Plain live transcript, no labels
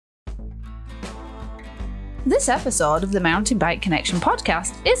This episode of the Mountain Bike Connection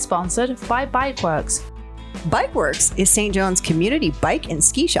podcast is sponsored by Bikeworks. Bikeworks is St. John's community bike and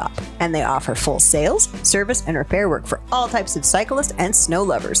ski shop, and they offer full sales, service, and repair work for all types of cyclists and snow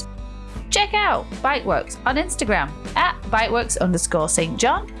lovers. Check out Bikeworks on Instagram at Bikeworks_St.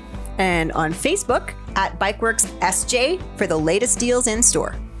 John And on Facebook at Bikeworks SJ for the latest deals in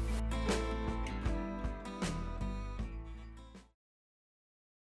store.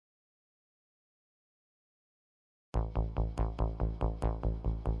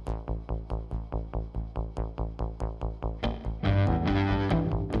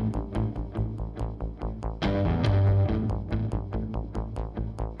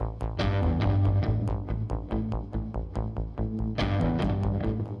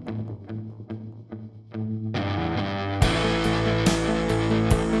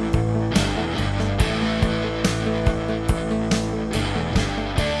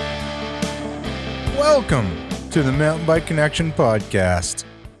 Welcome to the Mountain Bike Connection podcast.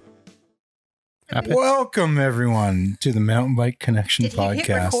 Welcome, everyone, to the Mountain Bike Connection podcast. Did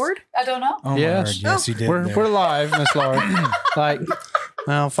you hit record? I don't know. Oh, Yes. my word, yes, he did. We're live, Miss Laura.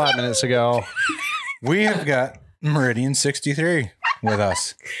 5 minutes ago. We have got Meridian 63 with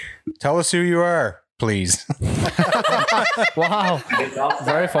us. Tell us who you are, please. Wow.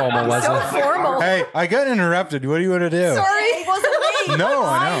 Very formal, wasn't it? Formal. Hey, I got interrupted. What do you want to do? Sorry, it wasn't me. No,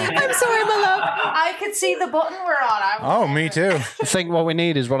 I know. I'm sorry, my love. I could see the button we're on. Oh, me too. I think what we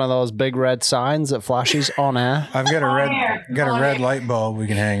need is one of those big red signs that flashes on air. I've got a red light bulb we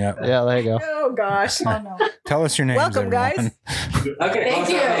can hang up. Yeah, there you go. Oh, gosh. Oh, no. Tell us your names, Welcome, everyone. guys. Okay, Thank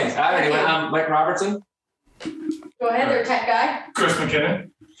you. Anyway, I'm Mike Robertson. Go ahead there, tech guy. Chris McKinnon.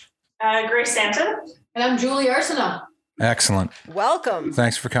 Grace Stanton. And I'm Julie Arsenault. Excellent. Welcome.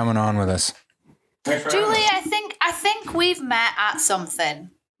 Thanks for coming on with us. Thanks for having Julie, us. I think we've met at something.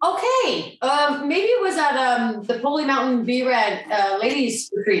 Okay. Maybe it was at the Poly Mountain VRAD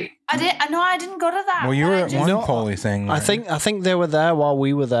ladies retreat. I didn't go to that. Well, you were at one No, poly thing. I think they were there while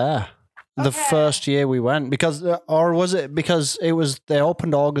we were there. The Okay. first year we went. Because, or was it because they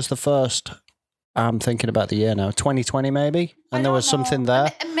opened August the 1st? I'm thinking about the year now. 2020 maybe? And there was something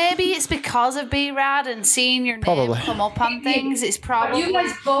there. Maybe it's because of B-Rad and seeing your name Probably. come up on things. It's probably... You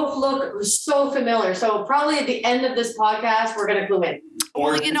guys both look so familiar. So probably at the end of this podcast, we're going to clue in.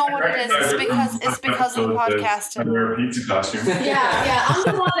 Well, you know what it is. It's because of the podcast. I wear a pizza costume. Yeah. I'm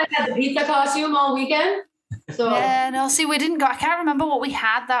the one that had the pizza costume all weekend. So Yeah, no, see, we didn't go. I can't remember what we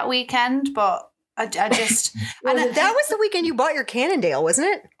had that weekend, but I just... and That was the weekend you bought your Cannondale, wasn't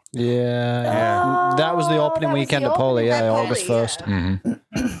it? Yeah. That was the opening that was weekend the at Poly, opening yeah, at August Poly, 1st. Mm-hmm.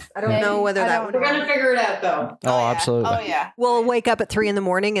 I don't know whether that would. we're going to figure it out, though. Oh, absolutely. Oh, yeah. We'll wake up at 3 a.m,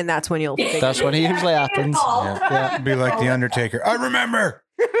 and that's when you'll figure That's when it usually happens. Yeah. Be like the Undertaker. I remember.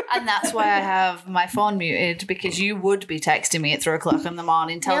 And that's why I have my phone muted, because you would be texting me at 3 o'clock in the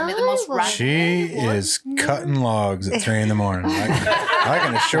morning telling me the most random... She is cutting logs at 3 a.m. I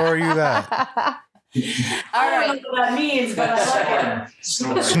can assure you that. I don't know what that means, but I like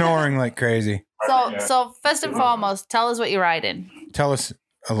it. Snoring like crazy. So first and foremost, tell us what you're riding. Tell us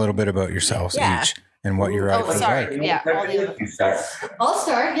a little bit about yourselves Yeah. each and what you ride Oh, for the sorry. bike. Yeah, all the other- I'll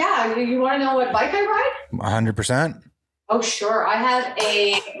start. Yeah. You want to know what bike I ride? 100%. Oh, sure. I have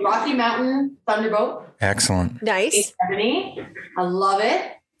a Rocky Mountain Thunderbolt Excellent. nice. 870. I love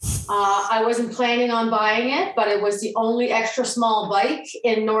it. I wasn't planning on buying it, but it was the only extra small bike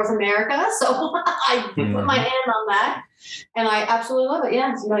in North America. So I put my hand on that and I absolutely love it.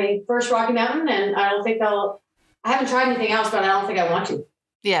 Yeah. It's my first Rocky Mountain and I haven't tried anything else, but I don't think I want to.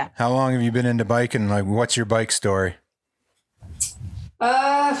 Yeah. How long have you been into biking? Like, what's your bike story?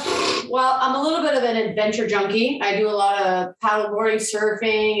 Well, I'm a little bit of an adventure junkie. I do a lot of paddleboarding,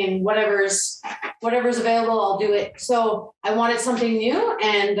 surfing, and whatever's available, I'll do it. So I wanted something new,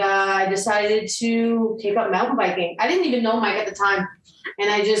 and I decided to take up mountain biking. I didn't even know Mike at the time, and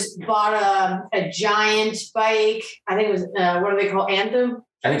I just bought a giant bike. I think it was what do they call, Anthem?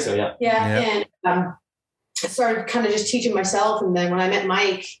 I think so, yeah. Yeah. And I started kind of just teaching myself, and then when I met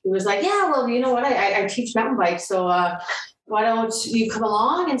Mike, he was like, "Yeah, well, you know what? I teach mountain bikes, so." Why don't you come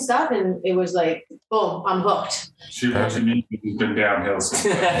along and stuff? And it was like, boom, I'm hooked. She means it's been downhill since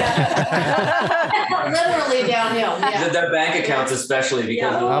then. Literally downhill. Yeah. Their bank accounts, especially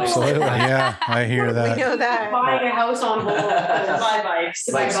because of Absolutely. Yeah, I hear that. We know that. Buying a house on hold. Buy bikes.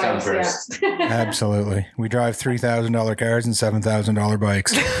 To buy Bikes come first. Yeah. Absolutely. We drive $3,000 cars and $7,000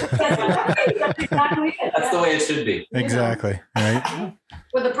 bikes. That's exactly it. That's the way it should be. Exactly. Right?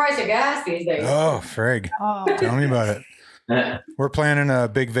 With the price of gas these days. Oh, frig. Oh. Tell me about it. We're planning a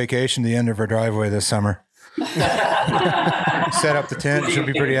big vacation at the end of our driveway this summer. Set up the tent. Should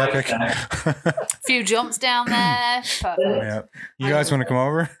be pretty epic. Few jumps down there. Perfect. Yeah. You guys want to come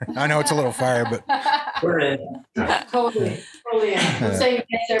over? I know it's a little far, but We're in. Totally in. I'm saying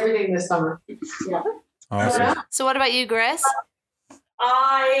yes to everything this summer. Yeah. awesome. So what about you, Grace?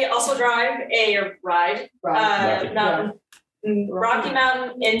 I also drive a ride, Rocky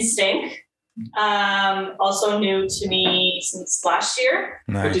Mountain Instinct. Also new to me since last year.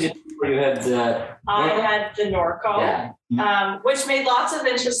 What did you Nice. do before you had I had the Norco, which made lots of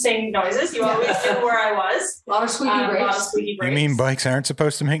interesting noises. You always knew where I was. A lot of squeaky A lot of brakes. squeaky You brakes. mean bikes aren't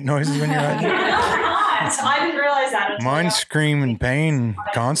supposed to make noises when you're riding? No, they're not. I didn't realize that. until Mine now. scream in pain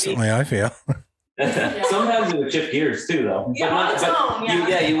constantly, I feel. Sometimes it would shift gears too, though. Yeah, But on its own,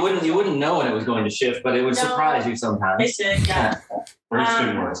 yeah. you wouldn't know when it was going to shift, but it would No. surprise you It sometimes. did, yeah. Brakes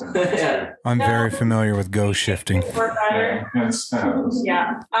didn't work. Yeah. I'm very familiar with ghost shifting. Work better.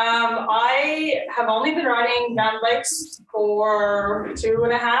 Yeah. I have only been riding mountain bikes for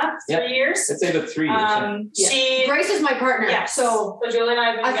 2.5, 3 years. I'd say the 3 years. She, Grace is my partner. yes. So Julie and I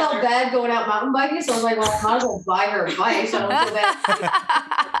have been I felt together. bad going out mountain biking, so I was like, well, I might as well buy her a bike. So I don't feel bad.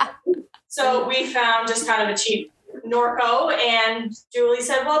 So we found just kind of a cheap Norco, and Julie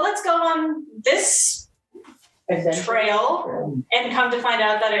said, well, let's go on this trail, and come to find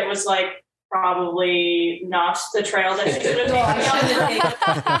out that it was like probably not the trail that she should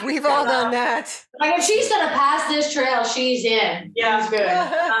have taken. We've all done that. Like if she's gonna pass this trail, she's in. Yeah. She's good.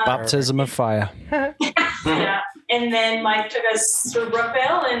 Baptism of fire. Yeah. And then Mike took us through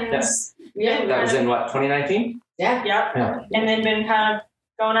Brookvale, and Yes. Yeah. That was in what, 2019? Yeah. Yeah. and then been kind of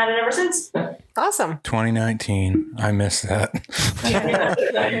going at it ever since. Awesome. 2019. I miss that.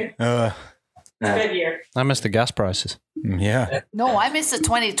 Good year. I missed the gas prices. Yeah. No, I missed the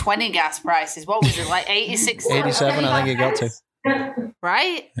 2020 gas prices. What was it, like 86? 87, I think it got to.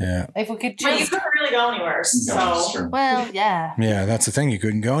 Right? Yeah. If we could But you just... couldn't really go anywhere. So Well, yeah. Yeah, that's the thing. You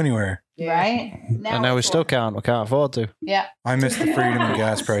couldn't go anywhere. Right? And now we still can't. We can't afford to. Yeah. I miss the freedom and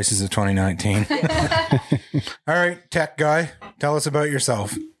gas prices of 2019. All right, tech guy, tell us about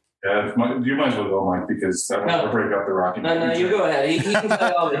yourself. Yeah, you might as well go, Mike, because I don't want to break up the Rocky. No, you go ahead. He can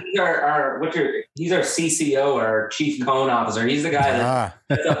tell all that. He's our CCO, our chief cone officer. He's the guy that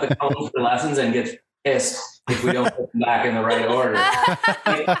sets up the cones for lessons and gets pissed if we don't put them back in the right order.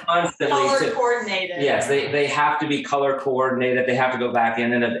 They constantly color coordinated. Yes, they have to be color coordinated. They have to go back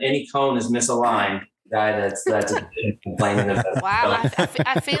in, and if any cone is misaligned, guy that's complaining about. Wow,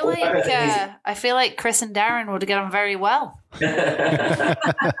 I feel like Chris and Darren would get on very well.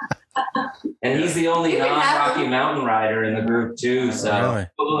 And he's the only You can have non-Rocky him. Mountain rider in the group too. So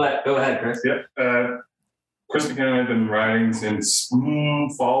Really? go ahead, Chris. Yeah. Chris McKenna and I have been riding since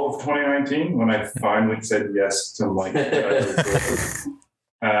fall of 2019 when I finally said yes to Mike.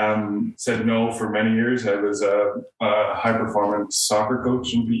 Said no for many years. I was a high performance soccer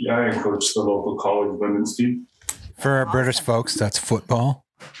coach in PEI and coached the local college women's team. For our British folks, that's football.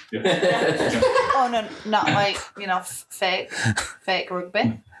 Oh, no, not like, fake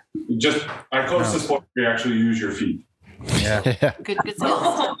rugby. I coach the sport where you actually use your feet. Yeah. Good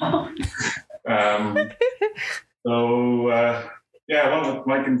skills. I went with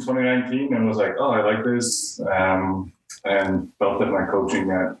Mike in 2019 and was like, oh, I like this. And felt that my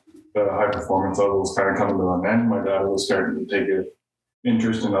coaching at the high performance level was kind of coming to an end. My dad was starting to take an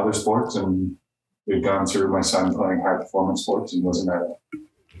interest in other sports, and we'd gone through my son playing high performance sports and wasn't at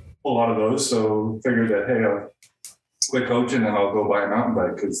a lot of those. So figured that, hey, I'll quit coaching and I'll go buy a mountain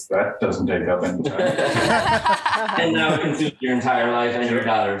bike because that doesn't take up any time. And now it consumes your entire life and your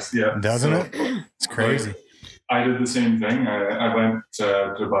daughter's. Yeah, Doesn't it? It's crazy. I did the same thing. I went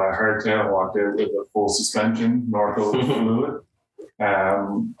to buy a hardtail, walked in with a full suspension, Norco fluid,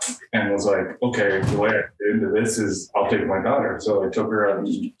 and was like, okay, the way I get into this is I'll take my daughter. So I took her out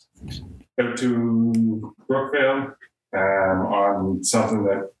to Brookvale on something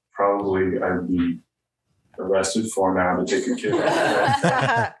that probably I'd be arrested for now to take a kid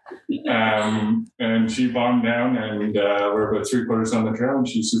out. And she bombed down, and we're about 3/4 on the trail, and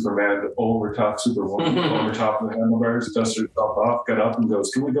she Superman over top Superwoman over top of the handlebars, dusted herself off, got up and goes,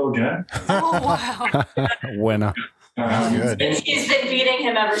 "Can we go again?" Oh, wow. Winner. Good. And She's been beating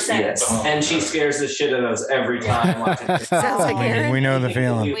him ever since. yes, and she scares the shit out of us every time. Watching it. Sounds like Aaron. We know the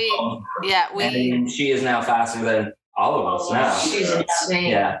feeling. And she is now faster than all of us now. She's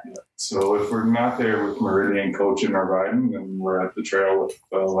insane. Yeah. So if we're not there with Meridian coaching or riding, then we're at the trail with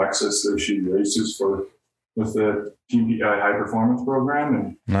Alexis, so she races with the Team PEI high performance program,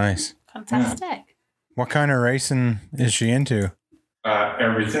 and Nice. Fantastic. What kind of racing is she into?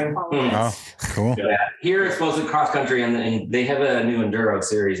 everything. Oh, cool. Yeah. Here it's mostly cross country, and they have a new enduro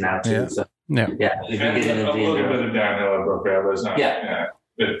series now too. Yeah. So Yeah. Yeah. If you And get into a the little enduro. bit of downhill at Brookvale, but it's not. Yeah.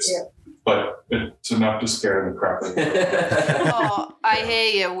 But it's enough to scare the crap out of you. Oh, I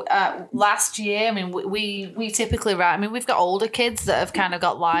hear you. Last year, I mean, we typically ride. I mean, we've got older kids that have kind of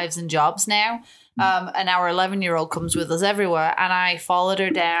got lives and jobs now. And our 11-year-old comes with us everywhere. And I followed her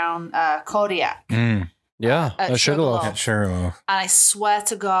down Kodiak. Yeah, At at Sugarloaf. At Sugarloaf. And I swear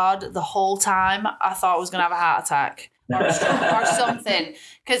to God, the whole time I thought I was going to have a heart attack or a stroke or something.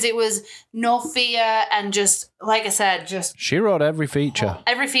 Because it was no fear and just, like I said, just She rode every feature.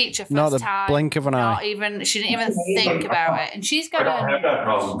 every feature. First Not the time, blink of an not eye. even, she didn't even think about it. And she's I got don't have that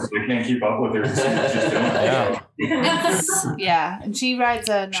problem because I can't keep up with her. She's doing yeah, and she rides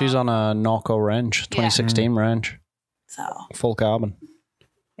a. She's on a Norco range, 2016 range, So full carbon.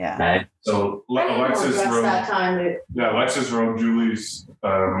 yeah. Right. So Alexis that time. Alexis rode Julie's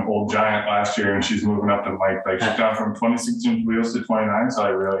old Giant last year, and she's moving up to Mike. Like she's gone from 26-inch wheels to 29, so I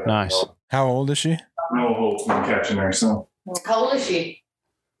really have Nice. How old is she? no hope in catching her. So How old is she?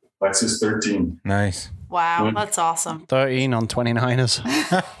 Alexis 13. Nice. Wow, that's awesome. 13 on 29ers.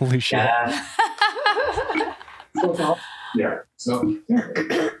 Holy shit. Yeah. Yeah. So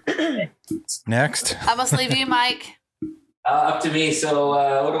Next. I must leave you, Mike. Up to me. So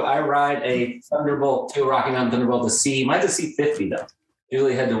what do I ride? A Thunderbolt, two Rocky Mountain Thunderbolt, a C. Mine's a C50 though.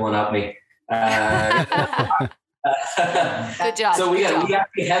 Julie had to one up me. Good job. So we good job.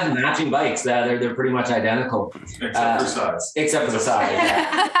 actually have matching bikes. They're pretty much identical, except for size. except for the size.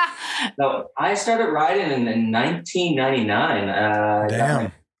 Yeah. So I started riding in 1999. I got Damn.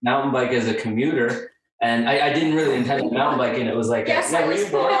 my mountain bike as a commuter. And I didn't really intend to mountain biking. It was like, Yes, yeah, I were was you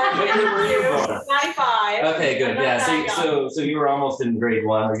born? born. When were you born? 95. Okay, good. Yeah, so you were almost in grade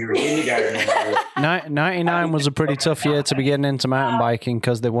 1 or you were in kindergarten. 99 was a pretty tough year to be getting into mountain biking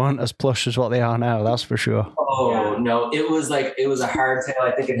because they weren't as plush as what they are now, that's for sure. Oh, no. It was a hardtail.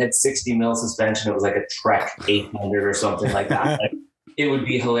 I think it had 60 mil suspension. It was like a Trek 800 or something like that. Like, it would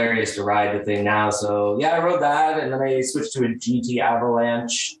be hilarious to ride the thing now. So, yeah, I rode that. And then I switched to a GT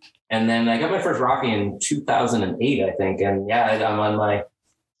Avalanche. And then I got my first Rocky in 2008, I think. And yeah, I'm on my,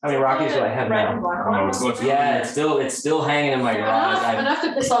 how many Rockies do I have now? Yeah, it's still hanging in my garage. Enough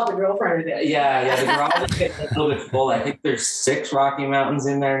to piss off the girlfriend a bit. Yeah, the garage is getting a little bit full. I think there's 6 Rocky Mountains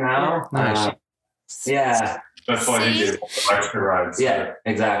in there now. Nice. Yeah. That's why he gave extra rides. Yeah,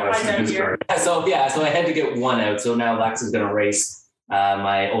 exactly. So I had to get one out. So now Lex is going to race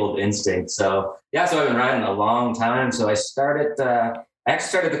my old Instinct. So yeah, so I've been riding a long time. So I started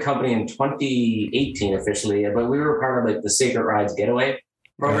the company in 2018 officially, but we were part of like the Sacred Rides Getaway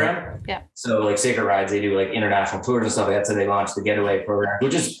program. Yeah. So like Sacred Rides, they do like international tours and stuff like that. So they launched the Getaway program,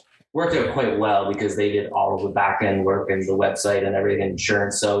 which is worked out quite well because they did all of the back end work and the website and everything,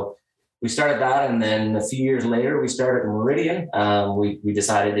 insurance. So we started that, and then a few years later, we started Meridian. We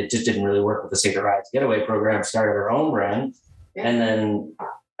decided it just didn't really work with the Sacred Rides Getaway program. Started our own brand, and then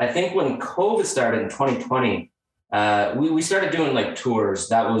I think when COVID started in 2020. We started doing like tours.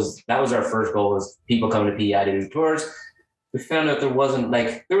 That was our first goal, was people coming to PEI to do tours. We found out there was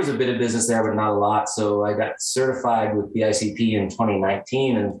a bit of business there, but not a lot. So I got certified with BICP in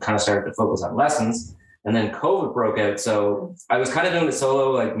 2019 and kind of started to focus on lessons. And then COVID broke out. So I was kind of doing it solo,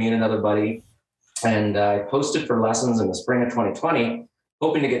 like me and another buddy. And I posted for lessons in the spring of 2020,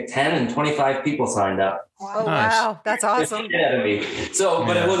 hoping to get 10 and 25 people signed up. Oh, Nice. wow. That's awesome. Out of me. So,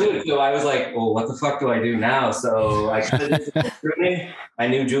 but it wasn't. So I was like, well, what the fuck do I do now? So I kind of did some recruiting. I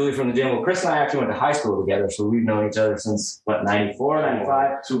knew Julie from the gym. Well, Chris and I actually went to high school together. So we've known each other since, 94,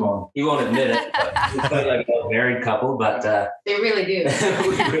 95? Too long. He won't admit it. But we're kind of like a married couple, but They really do.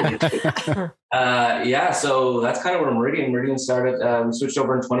 we really do. Yeah, so that's kind of where Meridian started. We switched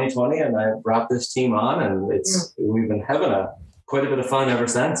over in 2020 and I brought this team on, and we've been having quite a bit of fun ever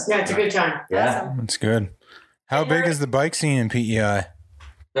since. Yeah, it's a good time. Yeah. That's good. How big is the bike scene in PEI?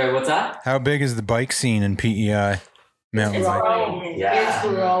 Sorry, what's that? How big is the bike scene in PEI? Mountain It's bike. growing. Yeah. It's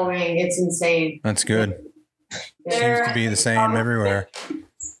growing. It's insane. That's good. There Seems to be the same everywhere.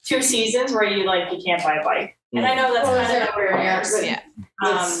 2 seasons where you can't buy a bike. And I know that's Well, kind of everywhere, yeah. But Yeah.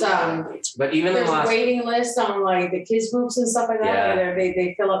 It's But even in there's the last, waiting lists on like the kids groups and stuff like that. Yeah. Where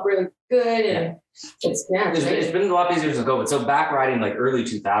they fill up really good, and it's it's been a lot easier since COVID. So back riding like early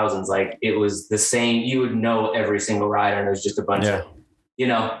 2000s, like it was the same. You would know every single rider, and it was just a bunch of, you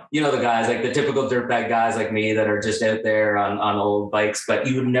know the guys, like the typical dirtbag guys like me that are just out there on old bikes, but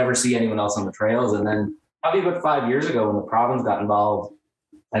you would never see anyone else on the trails. And then probably about 5 years ago, when the province got involved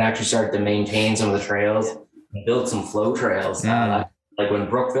and actually started to maintain some of the trails, built some flow trails. Like when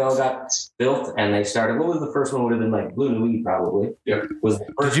Brookvale got built and they started, what was the first one? Would have been like Blue Nui, probably. Yep. Was the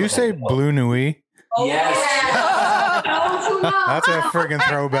first Did you one. say Blue Nui? Yes. That's a friggin'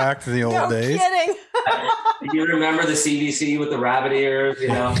 throwback to the old days. Kidding. Do you remember the CBC with the rabbit ears? You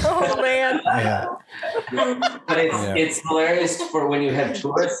know. Oh man. Yeah. But it's hilarious for when you have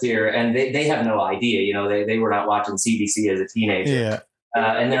tourists here and they have no idea. You know, they were not watching CBC as a teenager. Yeah.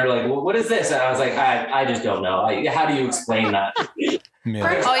 And they're like, well, what is this? And I was like, I just don't know. How do you explain that? Yeah.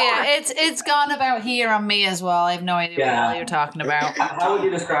 Oh yeah, it's gone about here on me as well. I have no idea what the hell you're talking about. How would you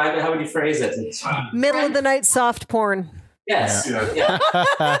describe it? How would you phrase it? Middle of the night soft porn. Yes. Yeah.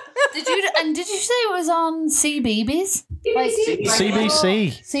 Did you say it was on CBeebies? Like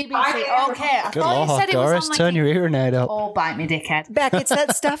CBC. CBC. Okay. I Good thought you Lord, said it was Doris, on like turn your hearing aid up. Oh, bite me, dickhead. Beck, it's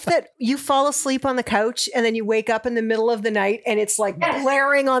that stuff that you fall asleep on the couch and then you wake up in the middle of the night and it's like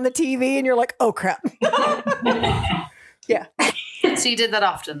blaring on the TV and you're like, oh crap. Yeah. So you did that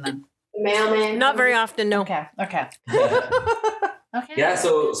often then? Mailman. Not very often, no. Okay. Okay. Yeah,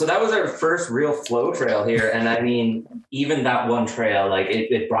 so that was our first real flow trail here. And I mean, even that one trail, like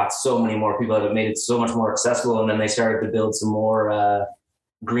it brought so many more people that it made it so much more accessible. And then they started to build some more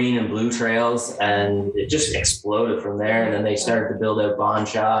green and blue trails and it just exploded from there. And then they started to build out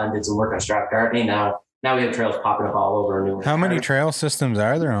Bonshaw and did some work on Strathcartney. Now we have trails popping up all over New York. How many trail systems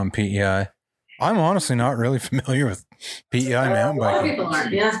are there on PEI? I'm honestly not really familiar with PEI mountain A lot of biking. people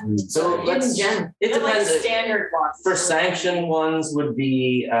aren't, yeah. So it They're like depends. standard ones. For sanctioned ones would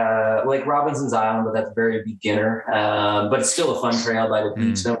be like Robinson's Island, but that's very beginner. But it's still a fun trail by the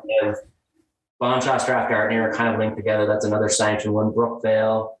beach. Then we have Bonshaw, Strathcartney are kind of linked together. That's another sanctioned one.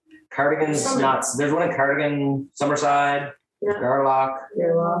 Brookvale, Cardigan's not. There's one in Cardigan, Summerside, Garlock.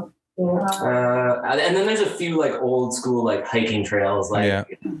 And then there's a few like old school like hiking trails, like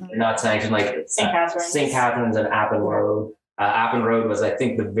not sanctioned, like St. Catharines and Appin Road. Appin Road was, I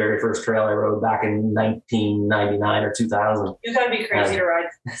think, the very first trail I rode back in 1999 or 2000. You gotta be crazy to ride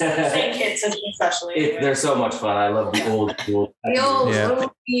St. Kitts especially. They're so much fun. I love the old school. The old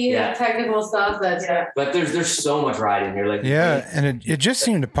technical stuff. But there's so much riding here. Like and it just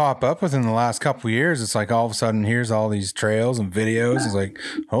seemed to pop up within the last couple of years. It's like all of a sudden here's all these trails and videos. It's like,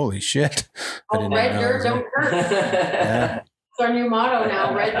 holy shit! Red dirt don't hurt. Yeah. It's our new motto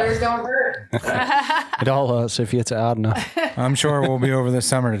now. Red dirt don't hurt. It all hurts if you hit it hard enough. I'm sure we'll be over this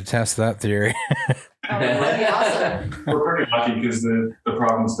summer to test that theory. That'd be awesome. We're pretty lucky because the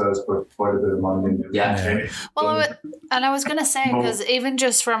province does put quite a bit of money into it. Well, and I was going to say, because even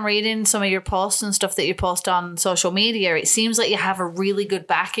just from reading some of your posts and stuff that you post on social media, it seems like you have a really good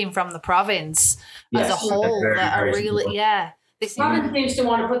backing from the province as a whole. That are really, The province seems to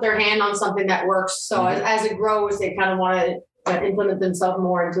want to put their hand on something that works. So as it grows, they kind of want to implement themselves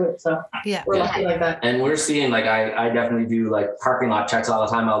more into it. So we're lucky like that. And we're seeing, like, I definitely do like parking lot checks all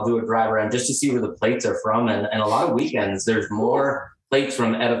the time. I'll do a drive around just to see where the plates are from. And a lot of weekends, there's more plates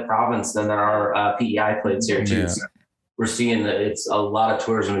from out of province than there are PEI plates here too. So we're seeing that it's a lot of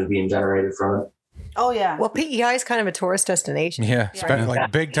tourism is being generated from it. Oh yeah. Well, PEI is kind of a tourist destination. Yeah,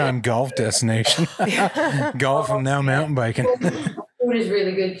 like big time golf destination. Golf and now mountain biking. Food is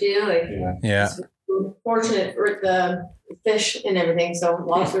really good too. Like fortunate for the fish and everything. So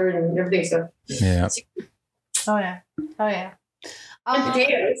lobster and everything. So Oh yeah. And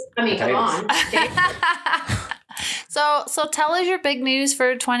potatoes. I mean, come on. So tell us your big news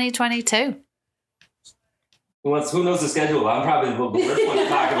for 2022. Who knows the schedule? I'm probably the worst one to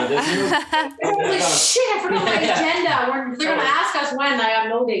talk about this. Holy shit, I forgot my agenda. They're going to ask us when. I have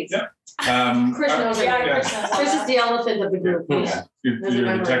no dates. Chris knows it. Chris is the elephant of the group.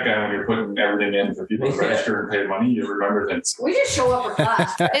 You're the tech guy when you're putting everything in for people to register and pay money. You remember things. We just show up for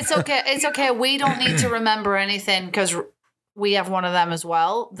class. It's okay. It's okay. We don't need to remember anything because we have one of them as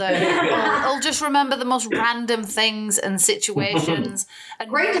well. I'll just remember the most random things and situations. And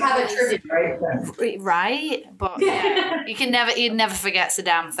great to have a trivia, right? But you'd never forget the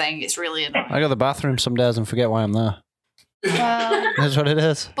damn thing. It's really annoying. I go to the bathroom some days and forget why I'm there. Well, that's what it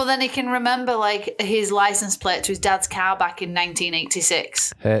is. But then he can remember like his license plate to his dad's car back in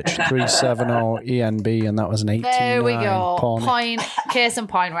 1986. H370ENB, and that was an 89. There we go. Pony. Case in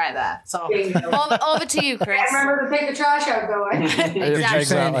point right there. So over to you, Chris. I remember to take the trash out, though. Did you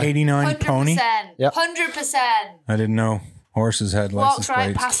say an 89 pony? 100%. 100%. I didn't know horses had license Walks right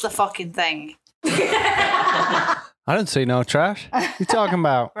plates. past the fucking thing. I didn't see no trash. What are you talking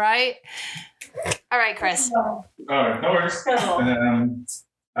about? Right? All right, Chris. All right, no worries.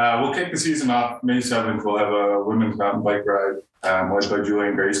 We'll kick the season off May 7th. We'll have a women's mountain bike ride led by Julie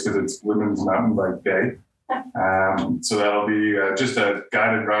and Grace because it's Women's Mountain Bike Day. So that'll be just a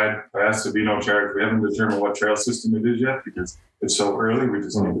guided ride by us. There'll be no charge. We haven't determined what trail system it is yet because it's so early. We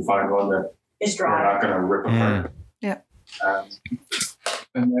just need to find one that we're not going to rip apart. Yeah.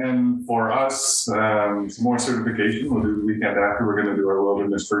 And then for us, some more certification. We'll do the weekend after. We're going to do our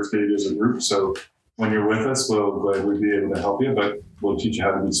wilderness first aid as a group. So when you're with us, we'll be able to help you, but we'll teach you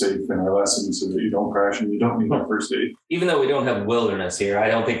how to be safe in our lessons so that you don't crash and you don't need that first aid. Even though we don't have wilderness here, I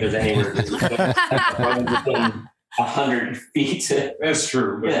don't think there's anywhere within 100 feet. That's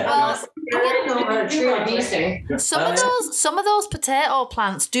true. But Yeah. Some of those potato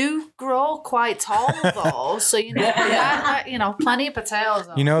plants do grow quite tall though, so plenty of potatoes.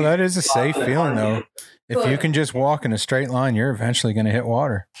 That is a safe feeling though. If you can just walk in a straight line, you're eventually going to hit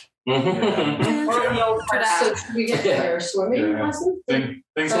water. So should we get their swimming lessons? Things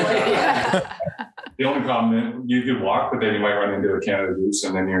like that. The only problem is you could walk, but then you might run into a Canada Goose,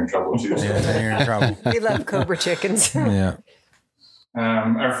 and then you're in trouble too. Yeah, then you're in trouble. We love Cobra chickens. Yeah.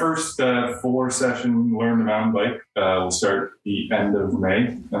 Our first 4-session Learn to Mountain Bike will start the end of May,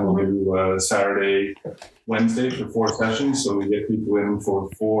 and we'll do Saturday, Wednesday for 4 sessions. So we get people in for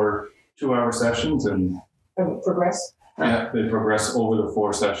 4 2-hour sessions and progress. Yeah, they progress over the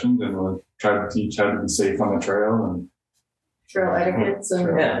 4 sessions, and we'll try to teach how to be safe on the trail and trail etiquette.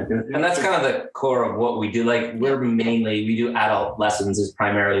 And that's kind of the core of what we do. Like we do adult lessons is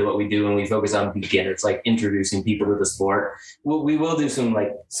primarily what we do, and we focus on beginners, like introducing people to the sport. We will do some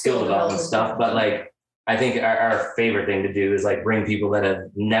like skill development stuff, but like I think our favorite thing to do is like bring people that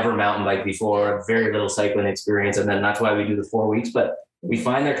have never mountain biked before, very little cycling experience, and then that's why we do the 4 weeks. But we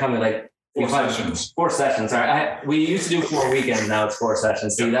find they're coming like 4 sessions. 4 sessions. Sorry, we used to do 4 weekends. Now it's 4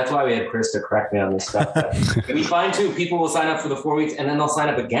 sessions. See, that's why we had Chris to correct me on this stuff. But we find too, people will sign up for the 4 weeks and then they'll sign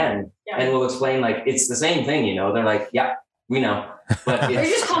up again, and we'll explain like it's the same thing. They're like, yeah, we know, but they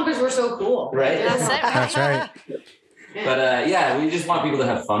just come because we're so cool, right? That's right. But we just want people to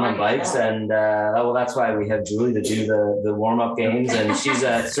have fun on bikes, and that's why we have Julie to do the warm up games, and she's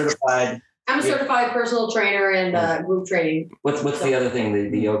a certified. I'm a certified personal trainer and group training. What's the other thing?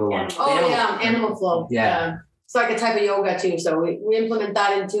 The yoga one? Animal flow. Yeah. It's like a type of yoga too. So we implement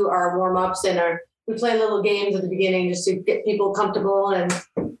that into our warm ups and we play little games at the beginning just to get people comfortable and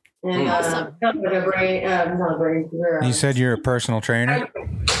awesome. You said you're a personal trainer?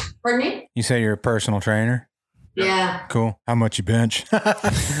 Pardon me? You say you're a personal trainer? Yeah. Cool. How much you bench? Probably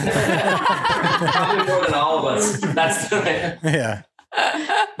more than all of us. That's yeah.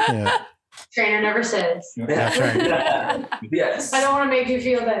 Yeah. Trainer never says. That's right. Yes. I don't want to make you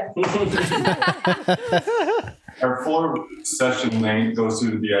feel bad. Our 4-session length goes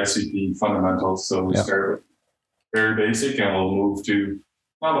through the BICP fundamentals. So we start with very basic, and we'll move to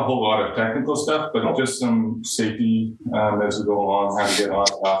not a whole lot of technical stuff, but just some safety as we go along, how to get on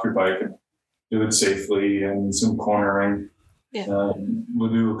off your bike and do it safely, and some cornering. Yeah.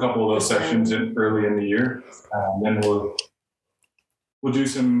 We'll do a couple of those sessions early in the year. Then we'll do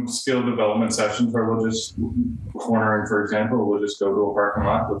some skill development sessions where we'll just cornering, for example, we'll just go to a parking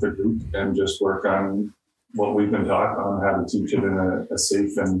lot with a group and just work on what we've been taught on how to teach it in a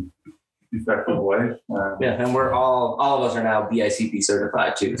safe and effective way. And we're all of us are now BICP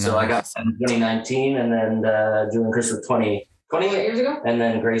certified too. So I got in 2019, and then Julie and Chris were 20 years ago. And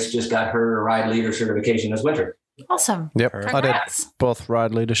then Grace just got her ride leader certification this winter. Awesome. Yep. Congrats. I did both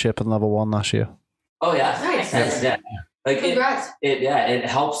ride leadership and level 1 last year. Oh yeah. Nice. Yeah. Like congrats. It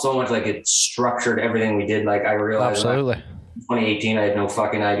helps so much. Like it structured everything we did. Like I realized Absolutely. Like, 2018, I had no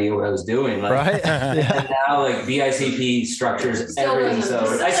fucking idea what I was doing. Like, right? And now, like BICP structures everything. So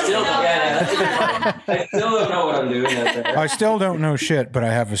I still don't know what I'm doing. I still don't know shit, but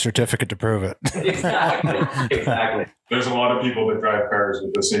I have a certificate to prove it. Exactly. There's a lot of people that drive cars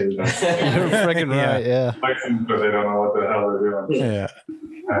with the same thing. You're freaking right. Yeah. But they don't know what the hell they're doing. Yeah.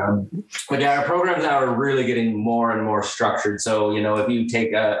 But our programs now are really getting more and more structured. So, if you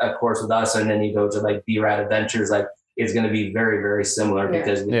take a course with us and then you go to like BRAD Adventures, like it's going to be very, very similar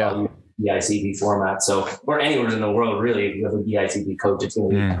because we all use BICP format. So, or anywhere in the world, really, if you have a BICP coach, it's going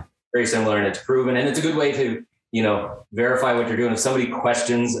to be very similar, and it's proven. And it's a good way to, verify what you're doing. If somebody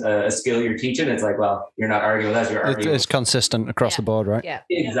questions a skill you're teaching, it's like, well, you're not arguing with us, you're arguing. It's consistent across the board, right? Yeah.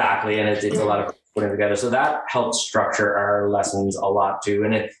 Exactly. And it's a lot of putting together. So that helps structure our lessons a lot too.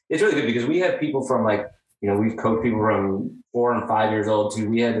 And it's really good because we have people from like, we've coached people from 4 and 5 years old to,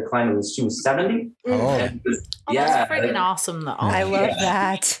 we had a client she was 70. That's freaking awesome though. I love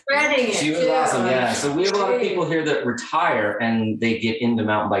that. She was awesome. Yeah. So we have a lot of people here that retire and they get into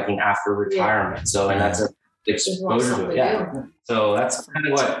mountain biking after retirement. So, and that's a exposure to it. Yeah. So that's kind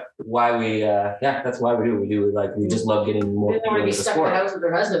of why we that's why we do what we do. Like we just love getting more people into the sport. House with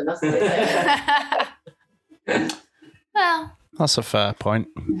her husband. That's what they say. Well, that's a fair point.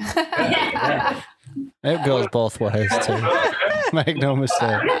 It goes both ways too. Make no mistake.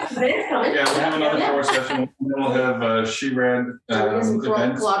 Yeah, we'll have another 4 session. We'll have She-Red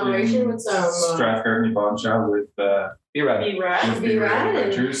event collaboration with some Strathgartney Boncha with B-Rad. B-Rad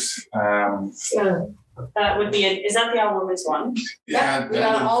Adventures. That would be is that the all women's one? Yeah, we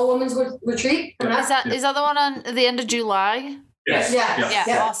got an all women's retreat. Is that the one on the end of July? Yes.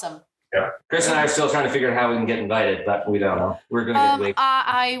 Yeah. Awesome. Yeah. Chris and I are still trying to figure out how we can get invited, but we don't know. We're going to get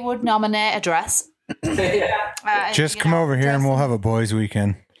I would nominate a dress. Just come over here and we'll have a boys'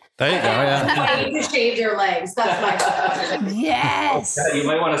 weekend. There you go. Yeah. You need to shave your legs. That's my Yes. You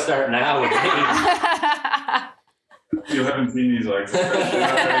might want to start now. You haven't seen these legs.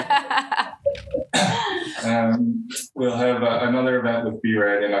 We'll have another event with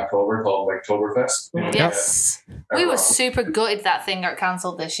B-Rad in October called Oktoberfest. Yes. We were super gutted that thing got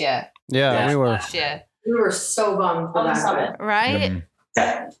cancelled this year. Yeah, we were. Last year. We were so bummed for that summit. Right?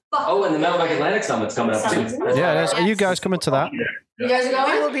 Oh, and the Mountain Bike Atlantic Summit's coming up too. Yeah, it is. Are you guys coming to that? You guys are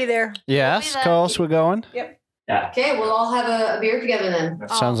going? We'll be there. Yes, of course, we're going. Yep. Yeah. Okay, we'll all have a beer together then.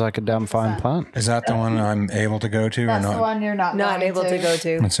 That sounds like a damn fine plan. Is that the one I'm able to go to That's or the not? one you're not able to go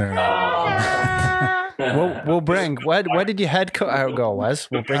to. That's all right. We'll bring. Where did your head cut out go, Wes?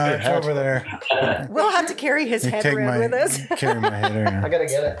 We'll bring your It's head over there. We'll have to carry his head Take around my, with us. carry my head around. gotta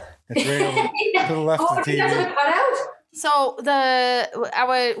get it. It's right over to the left Oh, of the you guys have TV. a cutout? So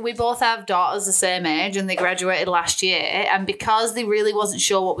we both have daughters the same age and they graduated last year, and because they really wasn't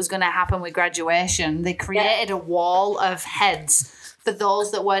sure what was going to happen with graduation, they created a wall of heads for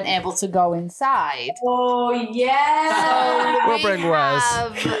those that weren't able to go inside. Oh, yeah. We'll bring Wes.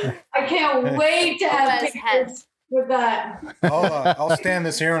 I can't wait to have Wes pictures heads. with that. I'll stand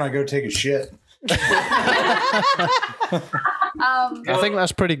this here when I go take a shit. I think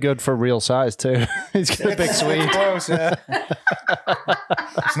that's pretty good for real size too. He's got a big suite. Close, yeah.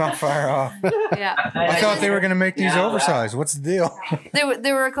 It's not far off. Yeah. I thought they were going to make these oversized. What's the deal?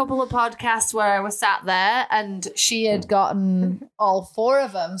 There were a couple of podcasts where I was sat there and she had gotten all 4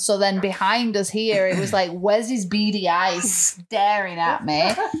 of them. So then behind us here, it was like Wes's beady eyes staring at me.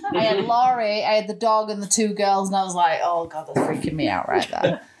 I had Laurie, I had the dog and the 2 girls, and I was like, oh God, that's freaking me out right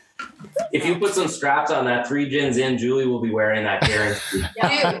there. If you put some straps on that 3 gins in, Julie will be wearing that guarantee.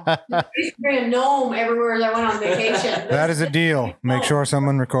 Yeah, I used to bring a gnome everywhere that I went on vacation. That is a deal. Make sure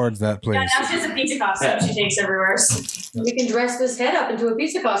someone records that, please. Yeah, now she has a pizza costume she takes everywhere. We can dress this head up into a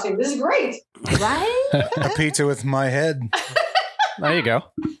pizza costume. This is great. Right? A pizza with my head. There you go.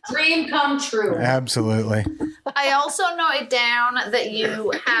 Dream come true. Absolutely. I also noted down that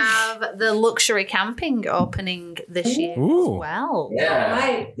you have the luxury camping opening this year Ooh. as well. Yeah.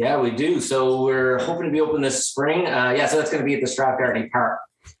 Right. Yeah, we do. So we're hoping to be open this spring. So that's going to be at the Strathgartney Park.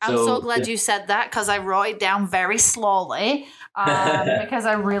 I'm so glad you said that because I wrote it down very slowly because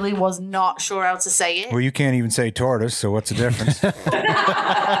I really was not sure how to say it. Well, you can't even say tortoise, so what's the difference?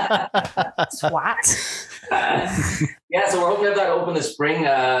 Swat. So we're hoping to have that open this spring.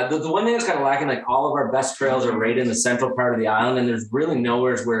 The one thing that's kind of lacking, like all of our best trails are right in the central part of the island, and there's really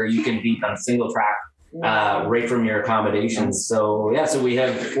nowhere where you can beat on single track right from your accommodations. So we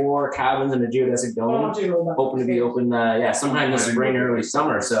have 4 cabins in a geodesic dome, hoping to be open sometime this spring, early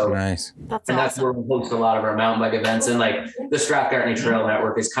summer. So Nice. That's where we host a lot of our mountain bike events, and like the Strathgartney Trail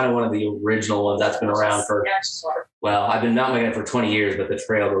Network is kind of one of the original ones that's been around for. Well, I've been mountain biking for 20 years, but the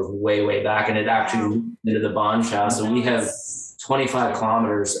trail goes way, way back, and it actually into the Boncha. So we have 25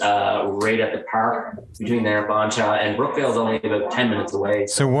 kilometers right at the park between there and Boncha, and Brookvale is only about 10 minutes away.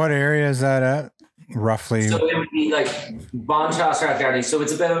 So what area is that at? Roughly. So it would be like Boncha, Strathgartey. So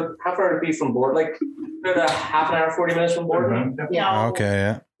it's about, how far would it be from board? Like about a half an hour, 40 minutes from board. Yeah.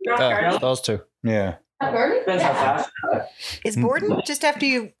 Okay, yeah. Those 2. Yeah. Depends how fast. Is Borden just after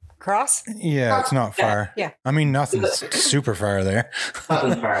you cross? Yeah, it's not far. Yeah. I mean, nothing's super far there.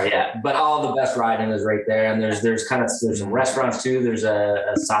 Nothing's far, yeah. But all the best riding is right there. And there's some restaurants too. There's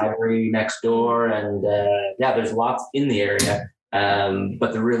a cidery next door, and there's lots in the area.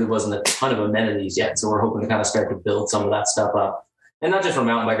 But there really wasn't a ton of amenities yet. So we're hoping to kind of start to build some of that stuff up. And not just for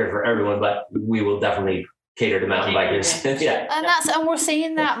mountain bikers, for everyone, but we will definitely cater to mountain bikers. Yeah. And we're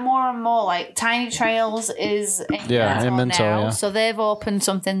seeing that more and more. Like Tiny Trails is in Minto now, yeah. so they've opened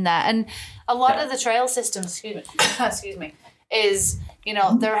something there, and a lot of the trail systems, excuse me, is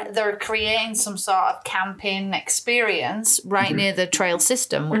they're creating some sort of camping experience right near the trail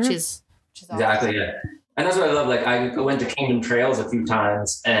system, which is Exactly. awesome. Yeah. And that's what I love. Like I went to Kingdom Trails a few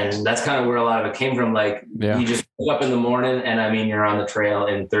times, and that's kind of where a lot of it came from. Like you just wake up in the morning, and I mean, you're on the trail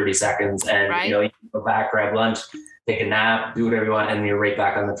in 30 seconds, and you go back, grab lunch, take a nap, do whatever you want, and you're right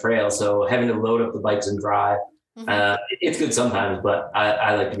back on the trail. So having to load up the bikes and drive It's good sometimes, but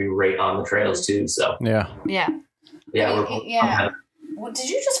I like to be right on the trails too. So Yeah. Yeah. yeah. Well, did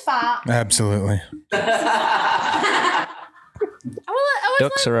you just fart? Absolutely.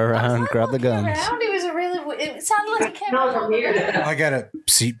 Ducks are around. Grab the guns. Around. It sounded like it came out from here. I got a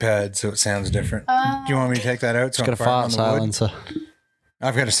seat pad, so it sounds different. Do you want me to take that out? So It's got a fart silencer.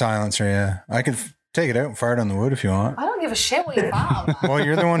 I've got a silencer, yeah. I can take it out and fart on the wood if you want. I don't give a shit what you fart on. Well,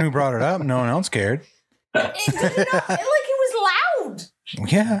 you're the one who brought it up. No one else cared. It was loud.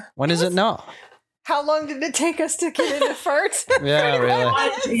 Yeah. When is it not? How long did it take us to get into farts? Yeah, really.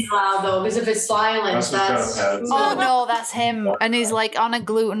 It's be loud though, because if it's silent, that's. Oh no, that's him, and he's like on a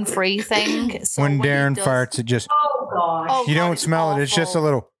gluten-free thing. So When Darren he does- farts, it just, Oh gosh. Oh, you God, don't it's smell it. It's just a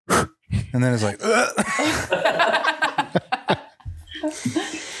awful. little, and then it's like,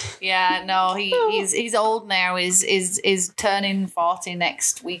 Yeah, no, he's old now. Is turning 40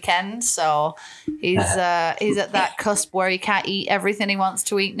 next weekend, so he's at that cusp where he can't eat everything he wants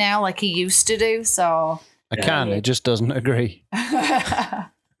to eat now, like he used to do. So I can. It just doesn't agree. I'm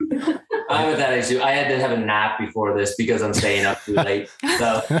with that age too. I had to have a nap before this because I'm staying up too late.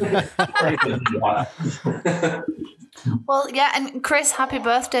 So. Well, yeah, and Chris, happy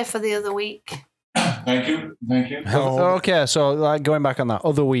birthday for the other week. Thank you. Okay, so like going back on that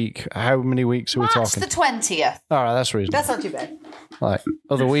other week, how many weeks are we March talking? the 20th. All right, that's reasonable. That's not too bad. Like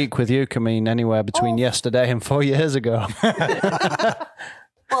other week with you can mean anywhere between yesterday and 4 years ago.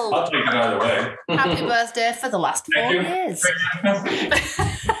 Well, I'll take it either way. happy birthday for the last 4 years.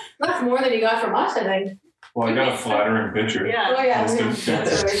 That's more than you got from us, I think. Well, I got a flattering picture. Yeah. Oh yeah. That's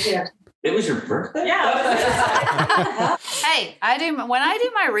That's right, yeah. It was your birthday? Yeah. Hey, when I do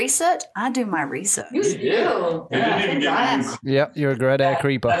my research, I do my research. You do. They didn't even get me. Yep, you're a great air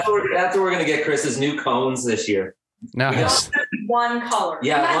creeper. That's where we're going to get Chris's new cones this year. Nice. One color.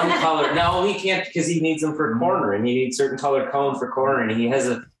 Yeah, one color. No, he can't because he needs them for cornering. He needs certain colored cones for cornering.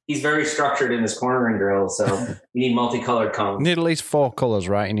 He's very structured in his cornering drill, so you need multicolored cones. You need at least 4 colours,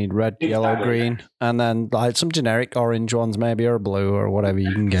 right? You need red, yellow, green, and then like some generic orange ones, maybe, or blue, or whatever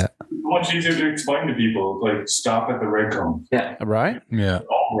you can get. Much easier to explain to people. Like, stop at the red cone. Yeah. Right? yeah.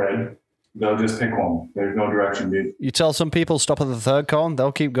 All red. They'll just pick one. There's no direction, dude. You tell some people stop at the 3rd cone,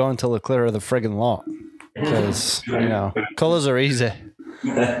 they'll keep going till they're clear of the friggin' lot. Because, colours are easy.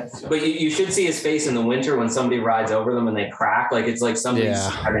 But you should see his face in the winter when somebody rides over them and they crack. Like it's like somebody's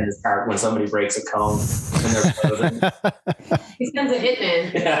in his car when somebody breaks a cone and they're frozen. He sends a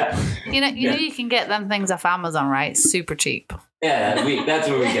hitman. Yeah. You know you can get them things off Amazon, right? Super cheap. Yeah, that's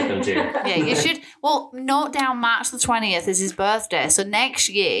where we get them to. Yeah, you should. Well, note down March the 20th is his birthday, so next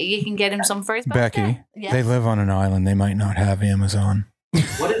year you can get him some for his birthday. Becky, Yeah. they live on an island. They might not have Amazon.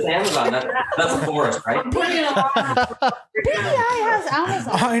 What is Amazon? That's a forest, right? PEI has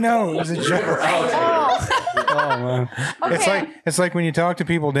Amazon. I know. It was a joke. Oh, man. Okay. It's like when you talk to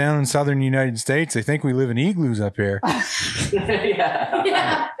people down in southern United States, they think we live in igloos up here. Yeah.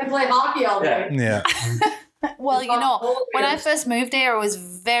 Yeah. And play hockey all day. Yeah. Well, when I first moved here,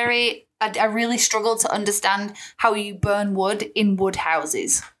 I really struggled to understand how you burn wood in wood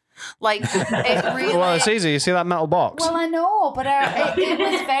houses. Like, it really... Well, it's easy. You see that metal box? Well, I know, but it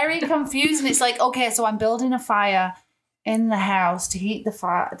was very confusing. It's like, okay, so I'm building a fire in the house to heat the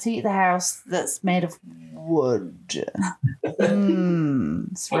house that's made of wood.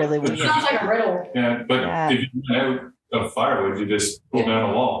 It's really weird. Sounds like a riddle. Yeah, but if you run out of firewood, you just pull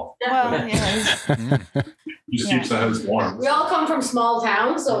down a wall. Well, yeah. Just keeps the house warm. We all come from small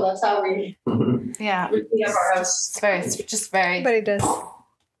towns, so that's how we Yeah. we have our house. It's just very... Everybody does.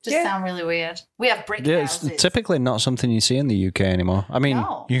 sound really weird. We have brick Yeah, it's houses. typically not something you see in the UK anymore. I mean,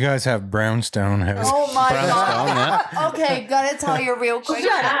 No. You guys have brownstone houses. Oh my Brownstone, god. Okay, gotta tell you real quick.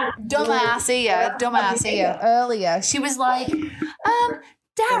 Dumbass here earlier. She was like,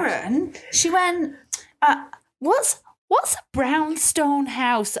 Darren, she went, what's a brownstone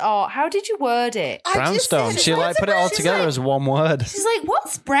house? Or how did you word it? brownstone. She like put it all together as one word. She's like,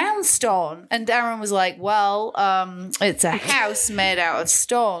 what's brownstone? And Darren was like, well, it's a house made out of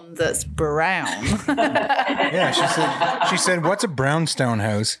stone that's brown. Yeah, she said, what's a brownstone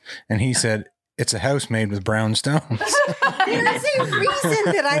house? And he said, it's a house made with brown stones. There's a reason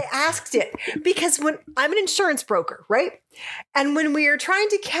that I asked it, because when I'm an insurance broker, right? And when we are trying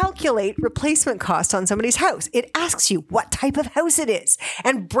to calculate replacement cost on somebody's house, it asks you what type of house it is.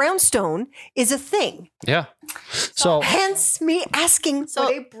 And brownstone is a thing. Yeah. So Hence me asking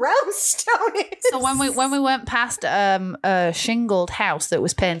what a brownstone is. So when we went past a shingled house that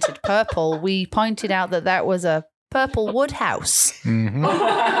was painted purple, we pointed out that was a purple wood house. Mm-hmm.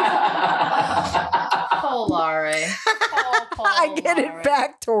 Oh, Laurie. Oh, poor I get it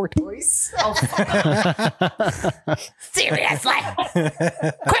back, tortoise. Oh, seriously.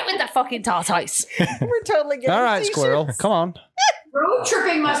 Quit with the fucking tortoise. We're totally getting All right, t-shirts. squirrel. Come on. Road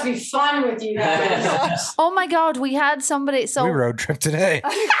tripping must be fun with you guys. Oh my God, we had somebody. So we road trip today.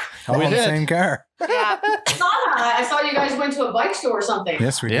 All We in the did. same car. yeah, I saw you guys went to a bike store or something.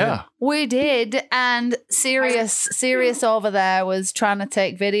 Yes, we did. Yeah. we did. And Sirius over there was trying to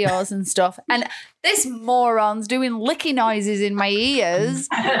take videos and stuff. And this moron's doing licky noises in my ears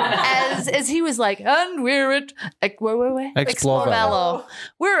as he was like, and we're at Explovello.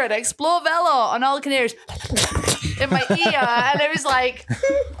 We're at Explovello. And all I can hear is in my ear. And it was like,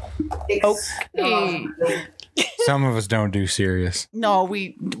 okay. Some of us don't do serious. No,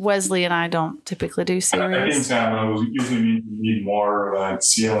 Wesley and I don't typically do I think serious. Sam usually means you need more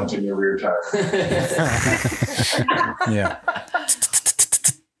sealant in your rear tire. Yeah.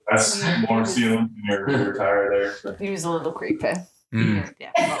 That's more sealant in your rear tire there. He was a little creepy. Mm.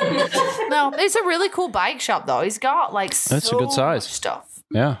 Yeah. No, it's a really cool bike shop though. He's got like That's a so good size. much stuff.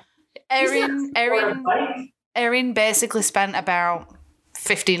 Yeah. Erin basically spent about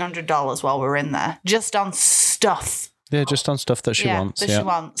 $1,500 while we were in there just on stuff. Yeah, just on stuff that she wants. That Yeah. she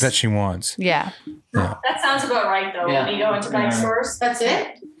wants. That she wants. Yeah. That sounds about right, though. Yeah. When you go into bike stores. That's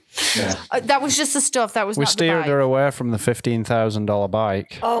it? Yeah. That was just the stuff. That was We not the steered bike. her away from the $15,000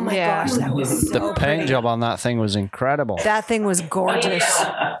 bike. Oh my Yeah. gosh, that was so The paint pretty. job on that thing was incredible. That thing was gorgeous.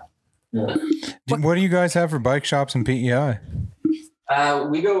 What do you guys have for bike shops in PEI?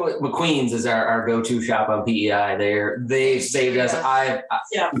 We go with McQueen's is our go-to shop on PEI. They saved us. I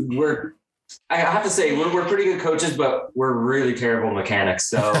have to say we're pretty good coaches, but we're really terrible mechanics.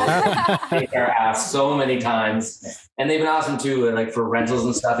 So they are asked so many times, and they've been awesome too. Like for rentals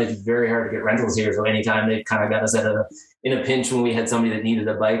and stuff, it's very hard to get rentals here. So anytime they've kind of got us in a pinch when we had somebody that needed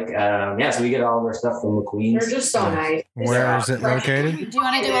a bike. So we get all of our stuff from McQueen's. They're just so nice. Where is it located? Do you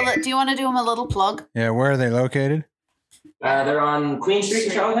want to do them a little plug? Yeah, where are they located? They're on Queen Street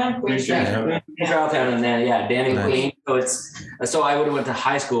in Charlottetown. Queen Street. In Charlottetown, and then Danny Nice. McQueen. So I would have went to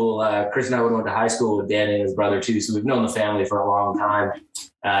high school. Chris and I would have went to high school with Danny and his brother too. So we've known the family for a long time.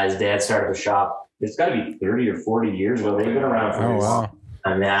 His dad started a shop. It's got to be 30 or 40 years ago. They've been around for Oh, a wow. long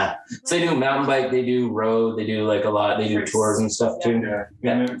time. Yeah. So they do mountain bike. They do road. They do like a lot. They do tours and stuff too. Yeah.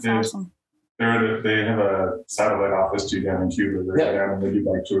 Yeah. And That's awesome. they have a satellite office too down in Cuba. They're down and they do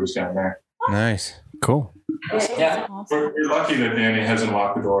bike tours down there. Nice. Cool. Yeah. We're lucky that Danny hasn't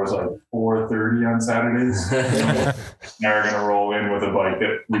locked the doors like 4:30 on Saturdays. Now we're gonna roll in with a bike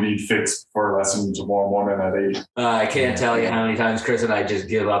that we need fixed for lessons tomorrow morning at 8. I can't tell you how many times Chris and I just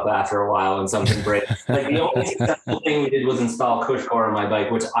give up after a while and something breaks. Like the only successful thing we did was install cush core on my bike,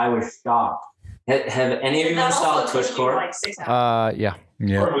 which I was shocked. Have any of you That installed also cush took you core? like 6 hours. Yeah.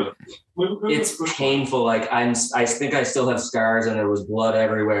 Yeah. It's painful. Like I think I still have scars and there was blood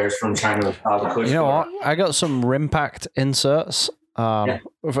everywhere from trying to install the cush You know core. what? I got some Rimpact inserts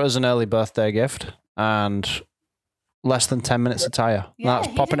as an early birthday gift, and less than 10 minutes of tire. Yeah, That's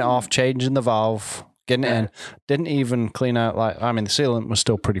he popping it didn't- off, changing the valve, getting it in. Didn't even clean out the sealant was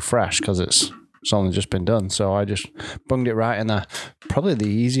still pretty fresh because it's only just been done. So I just bunged it right in there. Probably the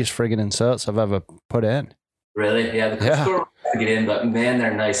easiest friggin' inserts I've ever put in. Really? Yeah, the cush Yeah. core to get in, but man,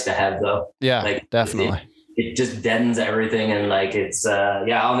 they're nice to have though. Yeah, Like, definitely. It just deadens everything and like it's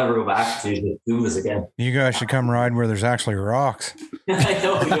I'll never go back to do this again. You guys should come ride where there's actually rocks. I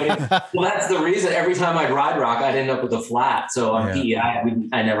know. Well, that's the reason. Every time I'd ride rock, I'd end up with a flat. So on PEI,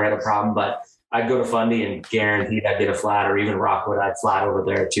 I never had a problem. But I'd go to Fundy and guaranteed I'd get a flat, or even Rockwood, I'd flat over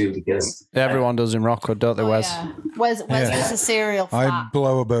there too because Everyone does in Rockwood, don't they, Wes? Yeah. Wes Yeah. is a serial I flat.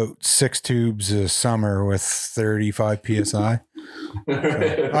 blow about 6 tubes a summer with 35 PSI.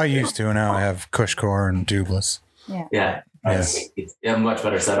 I used to, and now I have cush core and tubeless. yeah. It's a much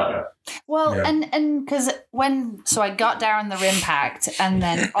better setup. Well, Yeah. and because I got down the Rimpact, and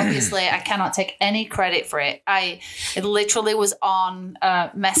then obviously I cannot take any credit for it. It literally was on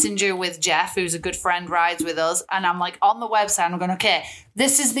Messenger with Jeff, who's a good friend, rides with us, and I'm like on the website, and I'm going, okay,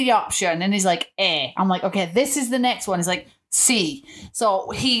 this is the option, and he's like A. I'm like, okay, this is the next one. He's like C. So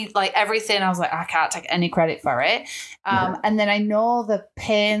he like everything. I was like, I can't take any credit for it. And then I know the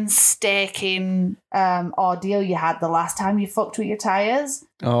painstaking ordeal you had the last time you fucked with your tires.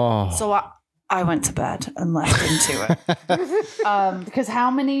 Oh. So I went to bed and left into it. Because how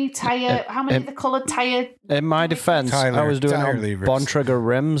many of the coloured tire? In my defense, I Tyler, was doing tire on levers. Bontrager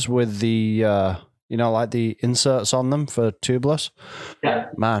rims with the, like the inserts on them for tubeless. Yeah.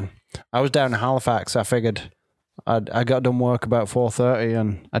 Man, I was down in Halifax. I figured I got done work about 4:30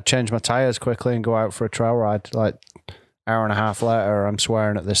 and I'd change my tires quickly and go out for a trail ride. Like hour and a half later, I'm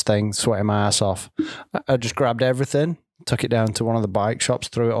swearing at this thing, sweating my ass off. I just grabbed everything, took it down to one of the bike shops,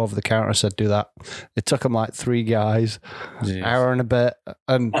 threw it over the counter, said, do that. It took them like 3 guys, hour and a bit,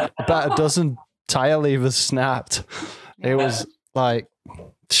 and about a dozen tire levers snapped. It was like,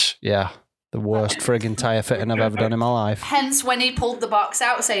 yeah, the worst frigging tire fitting I've ever done in my life. Hence, when he pulled the box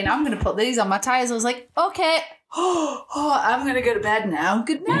out saying, I'm going to put these on my tires, I was like, okay. Oh, I'm going to go to bed now.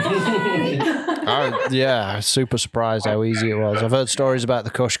 Good night. Yeah, super surprised how easy it was. I've heard stories about the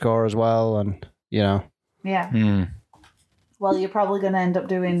Cushcore as well, and, you know. Yeah. Well, you're probably going to end up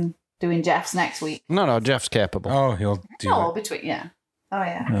doing Jeff's next week. No, Jeff's capable. Oh, he'll do it. Between, yeah. Oh,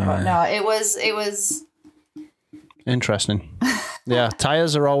 yeah. But no, it was... Interesting. Yeah,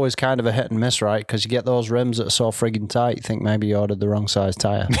 tires are always kind of a hit and miss, right? Because you get those rims that are so friggin' tight, you think maybe you ordered the wrong size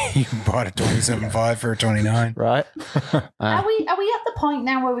tire. You bought a 27.5 for a 29. Right? Are we at the point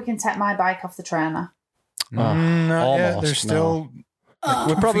now where we can take my bike off the trailer? Not yet. There's still...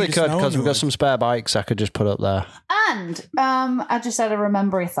 We probably could, because we've got some spare bikes I could just put up there. And I just had a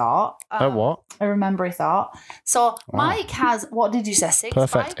remembery thought. What? A remembery thought. So Mike has, what did you say, 6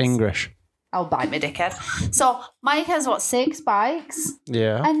 Perfect bikes? English. I'll bite me, dickhead. So Mike has, 6 bikes?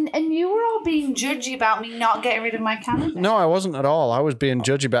 Yeah. And you were all being judgy about me not getting rid of my Canada. No, I wasn't at all. I was being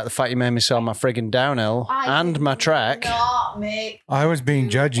judgy about the fact you made me sell my friggin' downhill and my Trek. I was being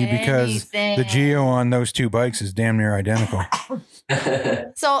judgy because the Geo on those 2 bikes is damn near identical.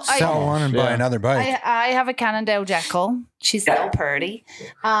 So sell one and buy another bike. I have a Cannondale Jekyll. She's still pretty.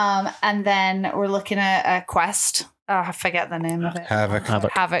 And then we're looking at a Quest. I forget the name of it.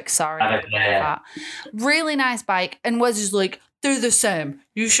 Havoc, sorry. Havoc. Really nice bike. And Wes is like, they're the same.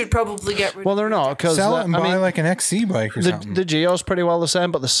 You should probably get rid of it. Well, they're not. Sell it and buy like an XC bike or something. The Geo's pretty well the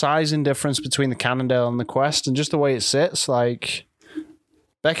same, but the sizing difference between the Cannondale and the Quest and just the way it sits, like,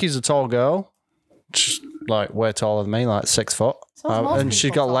 Becky's a tall girl. She's like way taller than me, like 6 foot. And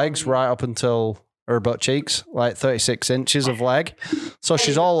she's got legs right up until her butt cheeks, like 36 inches of leg. So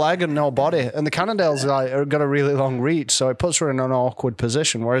she's all leg and no body. And the Cannondale's like got a really long reach, so it puts her in an awkward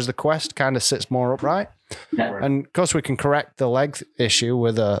position, whereas the Quest kind of sits more upright. And of course we can correct the leg issue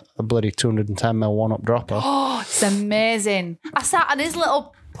with a bloody 210mm one-up dropper. Oh, it's amazing. I sat on his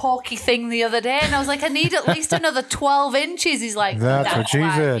little porky thing the other day and I was like, I need at least another 12 inches. He's like, that's what she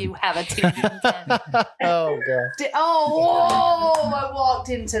said. You have a 210. Oh, God. I walked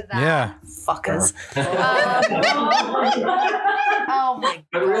into that. Yeah. Fuckers. Oh, my God.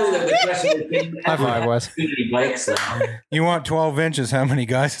 But really, the question is, High five, Wes. Bikes, You want 12 inches? How many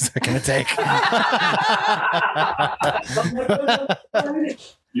guys is that going to take?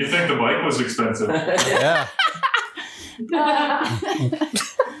 You think the bike was expensive? Yeah.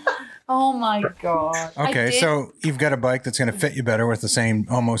 Oh my God. Okay, so you've got a bike that's going to fit you better with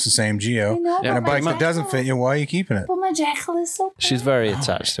almost the same Geo. And a bike that doesn't fit you, why are you keeping it? But my Jekyll is so pretty. She's very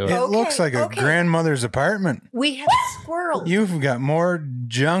attached to it. It looks like a grandmother's apartment. We have squirrels. You've got more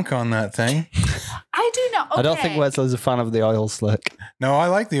junk on that thing. I do not. Okay. I don't think Wesley's a fan of the oil slick. No, I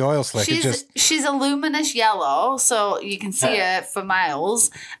like the oil slick. She's a luminous yellow, so you can see it for miles.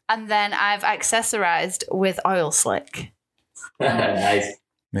 And then I've accessorized with oil slick. Nice.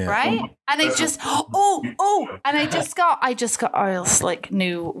 Yeah. Right? And I just and I just got oil slick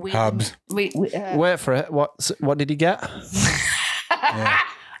new hubs. Wait for it. What did you get? Yeah.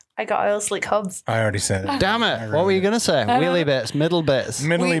 I got oil slick hubs. I already said it. Damn it. What were you going to say? Wheelie bits, middle bits.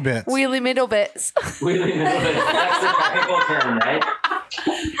 Middly bits. Wheelie middle bits. Wheelie middle bits. That's the technical term, right?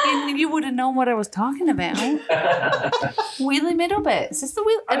 You would have known what I was talking about. Wheelie middle bits. It's the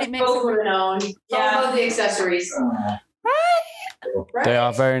wheel, and it makes Over known. Yeah, about the accessories. Right? They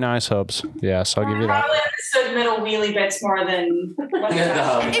are very nice hubs. Yes, I'll give you that. Probably understood middle wheelie bits more than Right?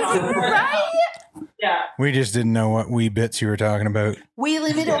 Yeah. We just didn't know what wee bits you were talking about.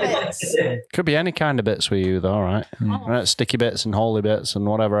 Wheelie middle bits. Could be any kind of bits with you, though, right? Right, sticky bits and holy bits and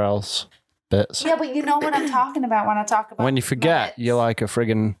whatever else bits. Yeah, but you know what I'm talking about when I talk about When you forget, you're like a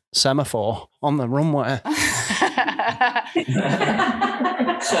friggin' semaphore on the runway.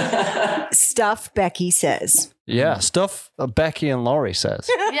 Stuff Becky says. Yeah, stuff Becky and Laurie says.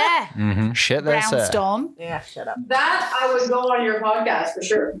 Yeah. Mm-hmm. Shit they say. Brownstone. Yeah, shut up. That I would go on your podcast for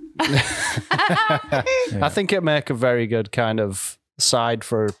sure. I think it'd make a very good kind of side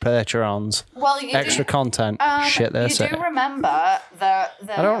for Patreons. Well, you extra content. Shit they say. You do remember the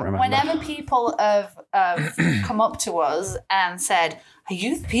I don't remember. Whenever people have come up to us and said, "Are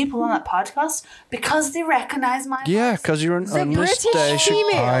you the people on that podcast?" Because they recognise my Yeah, voice. because you're an British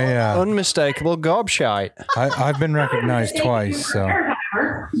female. unmistakable gobshite. I've been recognized twice, so.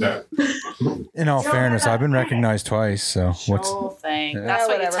 In all fairness, I've been recognized twice, so Sure thing. That's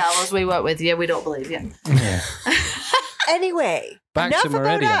what whatever. you tell us. We work with you. We don't believe you. Yeah. Anyway, Back to enough about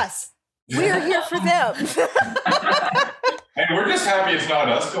Meridian. us. We are here for them. Hey, we're just happy it's not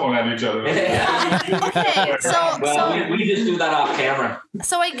us going at each other. Okay, we just do that off camera.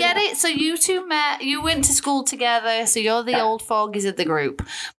 So I get it. So you two met, you went to school together, so you're the old fogies of the group.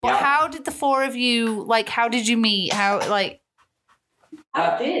 But how did the four of you, like, how did you meet? How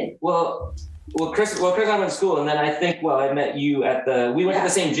did? Well, Chris, I went to school, and then I think, I met you we went to the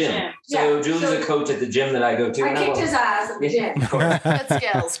same gym. So Julie's a coach at the gym that I go to. I kicked his ass at the gym.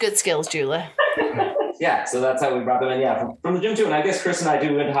 Good skills, Julie. Yeah, so that's how we brought them in. Yeah, from the gym too. And I guess Chris and I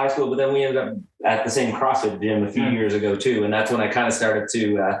went to high school, but then we ended up at the same CrossFit gym a few years ago too. And that's when I kind of started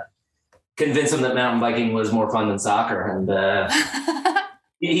to convince him that mountain biking was more fun than soccer. And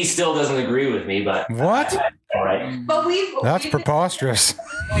he still doesn't agree with me, but what? All right. But that's preposterous.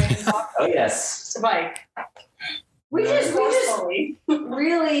 Oh yes. To bike. We just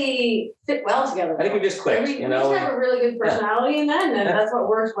really fit well together. I think we just clicked. We just have a really good personality in that, and that's what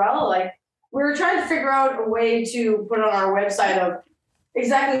works well. Like, we were trying to figure out a way to put on our website of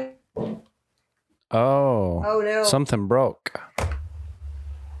exactly. Oh no! Something broke.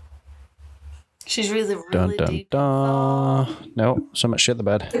 She's really Dun dun deep. dun. No, so much shit in the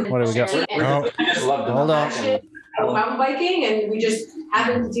bed. What do we got? Hold on. Mountain biking, and we just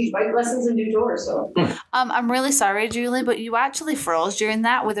happen to teach bike lessons and do tours. So, I'm really sorry, Julie, but you actually froze during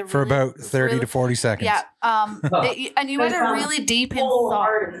that with for about 30 to 40 seconds. Yeah. And you had a really deep in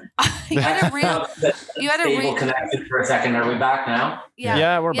thought. You had a real connection for a second. Are we back now?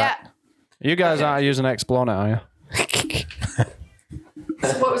 Yeah, we're back. You guys aren't using Explornet, are you?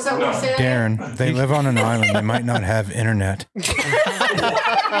 What was that? Darren, they live on an island. They might not have internet. We're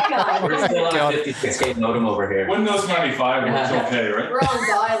still on a 56K modem over here. Windows 95 works okay, right? We're on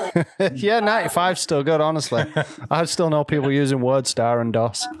dial-in. Yeah, 95's still good, honestly. I still know people using WordStar and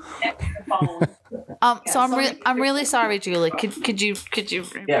DOS. So I'm really sorry, Julie. Could you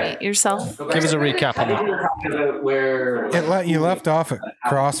repeat yourself? Give us a recap on that. We were talking about where You left off at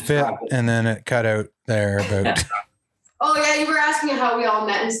CrossFit, and then it cut out there about. Oh yeah, you were asking how we all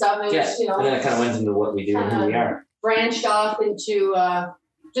met and stuff. And and then it kind of went into what we do and who we are. Branched off into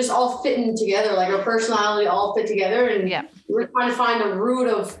just all fitting together, like our personality all fit together, and we're trying to find the root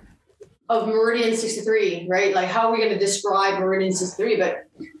of Meridian 63, right? Like, how are we going to describe Meridian 63? But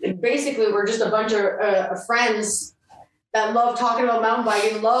basically, we're just a bunch of friends that love talking about mountain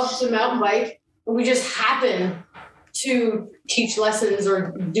biking, love to mountain bike, and we just happen to teach lessons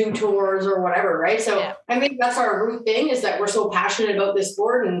or do tours or whatever, right? So I think that's our root thing, is that we're so passionate about this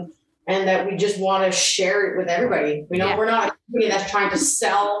sport and that we just want to share it with everybody. We're not a company that's trying to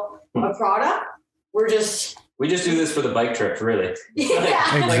sell a product. We just do this for the bike trip, really.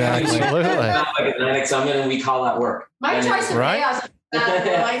 Yeah, exactly. Like Atlantic Summit, and we call that work. Mike tries to pay us.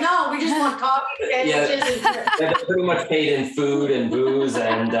 We're like, no, we just want coffee sandwiches. They're pretty much paid in food and booze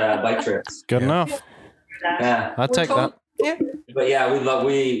and bike trips. Good enough. Yeah, I'll take that. Yeah. But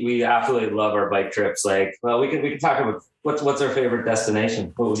we absolutely love our bike trips. Like, we can talk about what's our favorite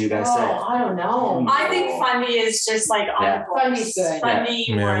destination. What would you guys say? I don't know. I think Fundy is just like on Fundy's good. Fundy.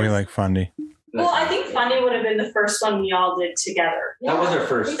 Yeah, we like Fundy. Well, I think Fundy would have been the first one we all did together. That was our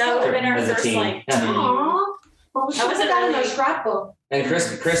first. That would have been our first team. Aww. Well, we should put that in our scrapbook. And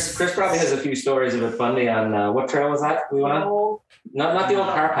Chris probably has a few stories about Fundy on what trail was that we went on? Not the old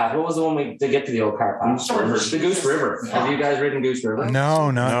car path. What was the one to get to the old car path? The Goose River. Have you guys ridden Goose River? No,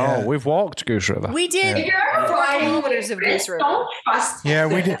 yet. We've walked Goose River. We did 5 kilometers of Goose River. Don't trust Yeah,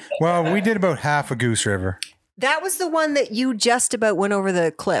 we did. Well, we did about half of Goose River. That was the one that you just about went over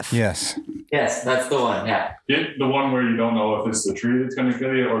the cliff. Yes. Yes, that's the one. Yeah. The one where you don't know if it's the tree that's going to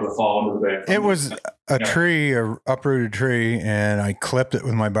kill you or the fall into the bay. It was a tree, a uprooted tree, and I clipped it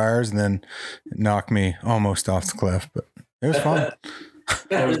with my bars, and then it knocked me almost off the cliff. But it was fun.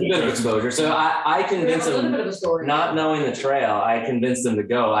 It was a bit of exposure. So I convinced them, not knowing the trail, I convinced them to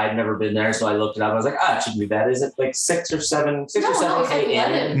go. I'd never been there, so I looked it up. I was like, it shouldn't be bad. Is it like 6 or 7K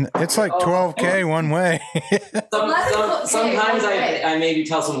in? It's like 12K one way. Sometimes I maybe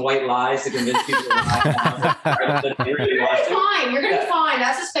tell some white lies to convince people that they really want to. Fine. You're going to be fine.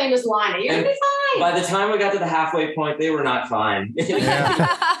 That's his famous line. You're going to be fine. By the time we got to the halfway point, they were not fine.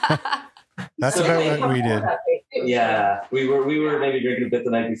 That's about what we did. Yeah, we were maybe drinking a bit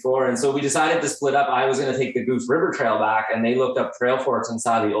the night before, and so we decided to split up. I was going to take the Goose River Trail back, and they looked up trail forks and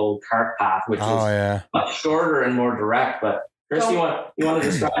saw the old cart path, which is much shorter and more direct. But Chris, you want to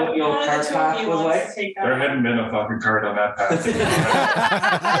describe what the old cart path was like? There hadn't been a fucking cart on that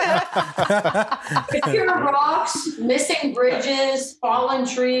path. Pure rocks, missing bridges, fallen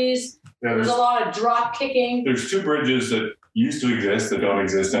trees. There's a lot of drop kicking. There's 2 bridges that used to exist that don't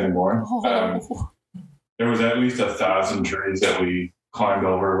exist anymore. There was at least 1,000 trees that we climbed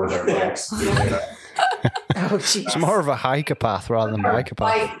over with our bikes. Oh, jeez. It's more of a hiker path rather than biker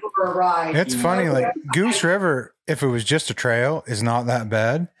path. Bike for a ride. It's funny, like Goose River, if it was just a trail, is not that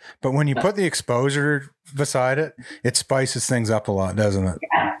bad. But when you put the exposure beside it, it spices things up a lot, doesn't it?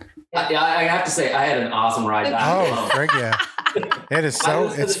 Yeah, I have to say, I had an awesome ride back. Oh, frig, yeah. It is so,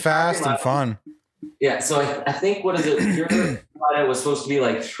 it's fast and fun. Yeah, so I think, what is it? Your ride was supposed to be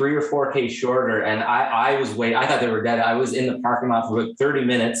like 3 or 4K shorter, and I thought they were dead. I was in the parking lot for about 30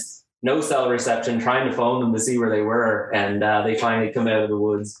 minutes, no cell reception, trying to phone them to see where they were, and they finally come out of the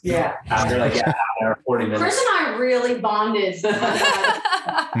woods. Yeah. After like half an hour, 40 minutes. Chris and I really bonded.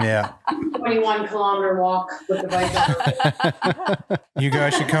 Yeah. 21-kilometer walk with the bike. You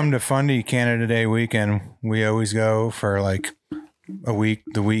guys should come to Fundy Canada Day weekend. We always go for like a week,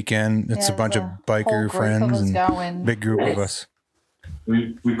 the weekend. It's a bunch of biker friends and big group of us.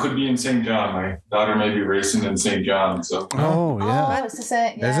 We could be in St. John. My daughter may be racing in St. John. So. Oh, yeah. Oh, it's to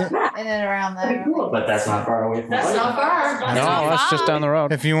say, Is it? in and around there. Cool. But that's not far away from That's not far. No, that's just down the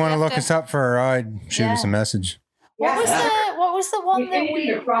road. If you want to look us up for a ride, shoot us a message. What was the one that Anything we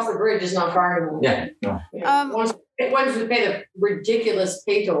across the bridge is not far anymore. Yeah. Once we pay the ridiculous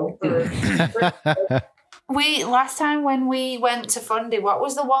pay toll for last time when we went to Fundy, what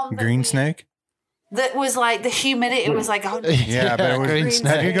was the one Green Snake? that was like the humidity? It was like 100. Yeah, but it was, Green have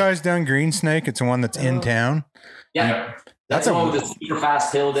Snake. you guys done Green Snake? It's the one that's in town. Yeah. That's the one with the super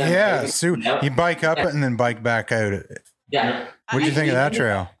fast hill down. Yeah, so you bike up it and then bike back out it. Yeah. What'd you think of that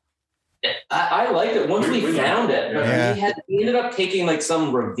trail? I liked it once we found it. But Yeah. we ended up taking like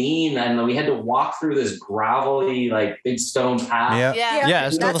some ravine, and we had to walk through this gravelly, like big stone path. Yeah. Yeah,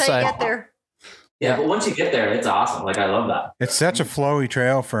 it's still That's the how you same. get there. Yeah, but once you get there, it's awesome. Like, I love that. It's such a flowy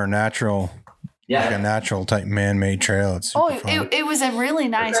trail for a natural, Yeah. like a natural type man-made trail. It's super fun. it was a really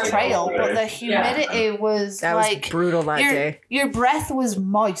nice trail, but the humidity was That like was brutal that day. your breath was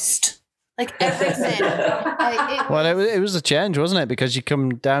moist, like everything. Well, it was a change, wasn't it? Because you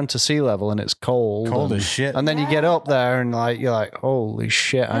come down to sea level and it's cold. Cold and, as shit. And then you get up there and like you're like, holy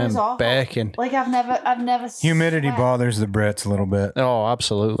shit, I was am awful. baking. Like I've never Humidity sweat. bothers the Brits a little bit. Oh,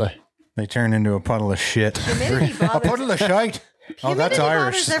 absolutely. They turn into a puddle of shit. Humidity A bothers- puddle of shite. Oh, that's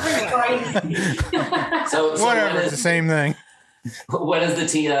Irish. Humidity bothers everyone. So Whatever, when it's the same thing. when is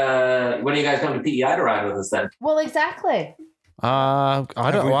when do you guys come to PEI to ride with us then? Well, exactly. I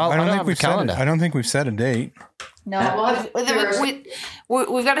don't have a calendar. I don't think we've set a date. No, Well,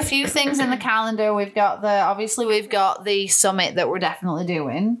 we've got a few things in the calendar. We've got the summit that we're definitely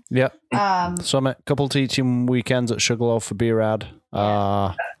doing. Yep. Um, Couple teaching weekends at Sugarloaf for Beerad.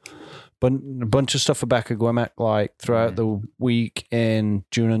 A bunch of stuff for Becca Gwimek, like throughout the week in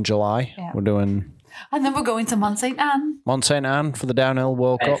June and July. Yeah. We're doing and then we're going to Mont St. Anne. Mont St. Anne for the Downhill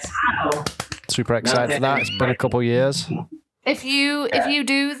World Cup. Super excited for that. It's been a couple of years. If you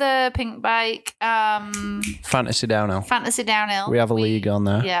do the pink bike Fantasy Downhill. Downhill, We have a league on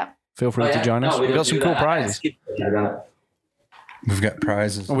there. Yeah. Feel free to join us. We've got some cool prizes. We've got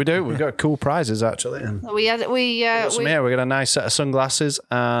prizes. We do. We've got cool prizes actually. And We got we got a nice set of sunglasses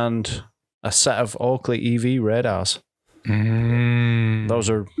and a set of Oakley EV radars. Those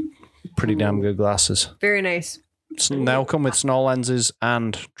are pretty damn good glasses. Very nice. They'll come with snow lenses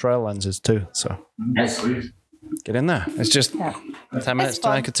and trail lenses too. So get in there. It's just 10 minutes to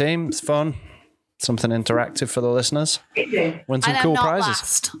make a team. It's fun. Something interactive for the listeners. Win some and cool I'm not prizes.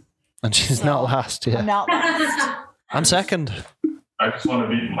 Last. And she's not last. I'm Yeah, not last. I'm second. I just want to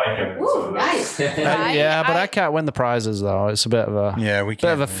beat Mike in it. Ooh, So that's- nice. Yeah, but I can't win the prizes though. It's a bit of a Yeah, we bit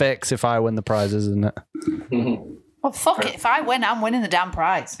can't. of a fix if I win the prizes, isn't it? Well, fuck it. If I win, I'm winning the damn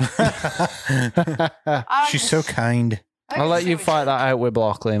prize. She's so kind. I'll let you fight that out with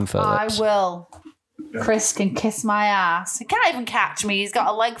Blockley and I Phillips. will. Chris can kiss my ass. He can't even catch me. He's got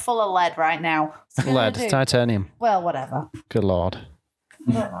a leg full of lead right now. What's he gonna Lead, do? titanium. Well, whatever. Good lord.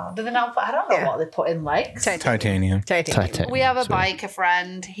 I don't know. Do they not? I don't know Yeah. what they put in legs. Titanium. Titanium. We have a So- biker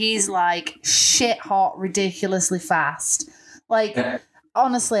friend. He's like shit hot, ridiculously fast. Like,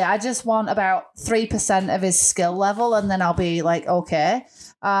 honestly, I just want about 3% of his skill level, and then I'll be like, okay.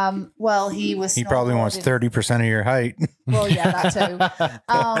 Well, he was. He probably wants snowboarding. 30% of your height. Well, yeah, that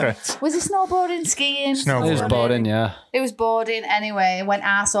too. Was he snowboarding, skiing? Snowboarding. It was boarding, yeah. It was boarding anyway. Went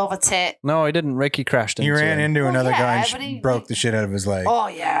ass over tit. No, he didn't. Ricky crashed into He ran him. into another yeah, guy and but he- broke the shit out of his leg. Oh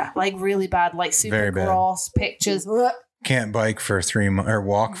yeah, like really bad, like super Very bad. gross pictures. Can't bike for 3 months or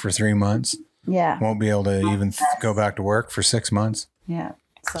walk for 3 months. Yeah, Won't be able to even go back to work for 6 months. yeah.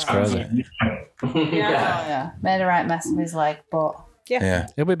 So, Crazy. oh yeah, made a right mess of his leg, but Yeah.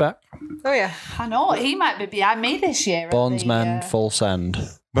 He'll be back. Oh yeah. I know he might be behind me this year. at the, Bondsman, full send.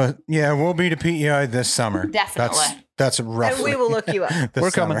 But yeah, we'll be to PEI this summer. Definitely. That's roughly. And we will look you up.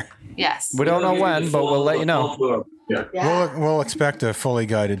 We're coming. Yes. We don't know when, but we'll let you know. Yeah. We'll expect a fully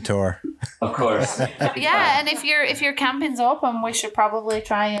guided tour. Of course. Yeah, and if your camping's open, we should probably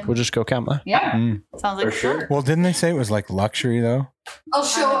try and. We'll just go camp there. Yeah. Sounds like For sure. Well, didn't they say it was like luxury though? I'll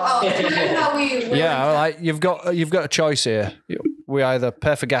show how we. Yeah, like you've got a choice here. We either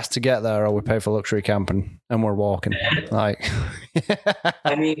pay for gas to get there, or we pay for luxury camping, and we're walking. Like,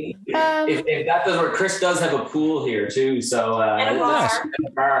 I mean, if that does work, Chris does have a pool here too. So And a bar. and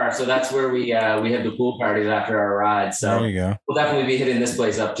a bar. So that's where we have the pool parties after our ride. So There you go. we'll definitely be hitting this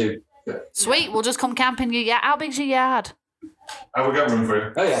place up too. Sweet. We'll just come camping your yard. How big's your yard? We got room for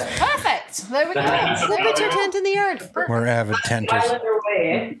you. Oh yeah. Perfect. There we go. We'll put your tent in the yard. We're avid tenters. Island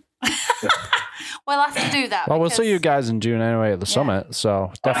away. We'll have to do that. well, we'll see because- you guys in June anyway at the summit.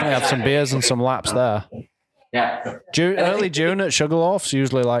 So definitely have some beers and some laps there. Yeah. Early June at Sugarloaf's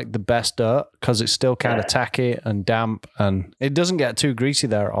usually like the best dirt because it's still kind of tacky and damp, and it doesn't get too greasy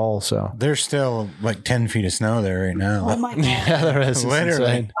there at all. So There's still like 10 feet of snow there right now. Oh my god. yeah, there is. It's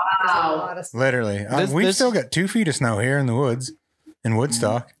Literally. insane. Wow. Literally. We've This- still got 2 feet of snow here in the woods in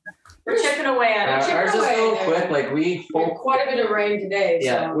Woodstock. We're chipping away at it. Ours is a little away quick. there. Like we hope. Quite a bit of rain today.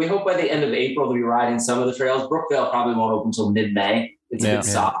 Yeah, So. we hope by the end of April to be riding some of the trails. Brookvale probably won't open until mid-May. It's a Yeah. bit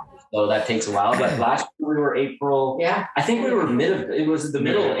soft, so that takes a while. But last year we were April. Yeah. I think we were it was the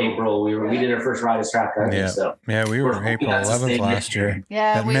middle of April. We did our first ride at Strathclyde. Yeah. So Yeah, we were We're hoping April that's the 11th same last this year. year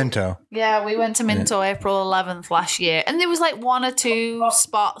Yeah, at Minto. we went to Minto April 11th last year, and there was like one or two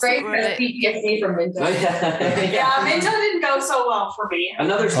spots that Great were for a the bit- PTSD from Minto. Yeah, Minto didn't go so well for me.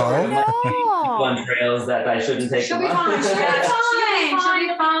 Another story Oh. of my No. fun trails that I shouldn't take. She'll them be on. fine. She'll be fine. She'll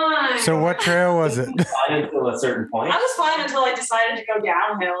be fine. So what trail was it? Fine until a certain point. I was fine until I decided to go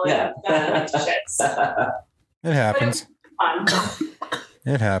downhill and then went to shits. It happens. Fun.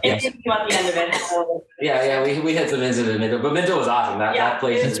 It It happens. hit you at the end of it. So. Yeah, we had some incidents in Minto, but Minto was awesome. That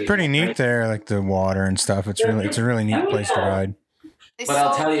place It's is pretty neat there, like the water and stuff. It's a really neat place to ride. It's But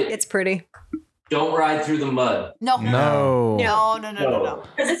I'll so- tell you, It's pretty. don't ride through the mud. No. No. No.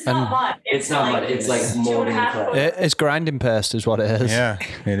 Because it's And not mud. It's not mud. It's like 2.5 moldy foot. clay. It's grinding paste is what it is. Yeah,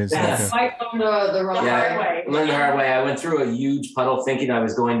 it is. Like Yes. a, Might come to the wrong Yeah, hard way. learned the hard way. I went through a huge puddle thinking I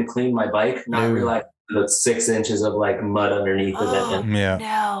was going to clean my bike, not Ooh. realizing the 6 inches of like mud underneath of it. And yeah.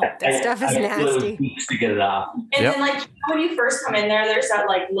 No. That stuff is I had to do nasty. weeks to get it off. And Yep. then, like, when you first come in there, there's that,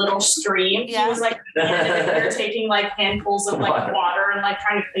 like, little stream. Yeah. He was, like, you're taking, like, handfuls of, like, water and, like,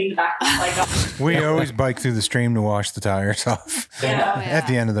 trying to clean the back of the bike up. We always bike through the stream to wash the tires off Yeah. at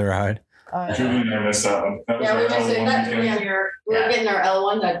the end of the ride. Julie and I missed that one. That was Yeah, we our were just saying L1 that weekend. Julian. We were getting our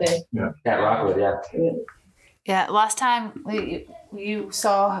L1 that day. At Rockwood, yeah. Yeah, last time you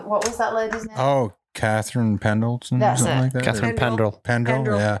saw, what was that lady's name? Oh, Catherine Pendleton, That's something it. like that. Catherine Pendrell. Pendrell.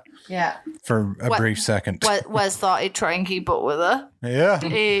 Pendrell, yeah, Yeah. for a What- brief second. Wes thought he'd try and keep up with her. Yeah.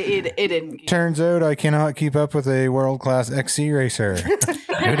 He didn't. Keep Turns out I cannot keep up with a world-class XC racer,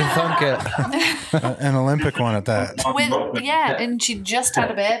 Who'd have thunk it? an Olympic one at that. with, yeah, and she just had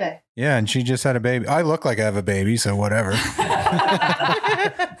a baby. Yeah, and she just had a baby. I look like I have a baby, so whatever.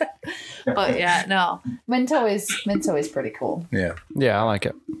 But yeah, no. Minto is pretty cool. Yeah. Yeah, I like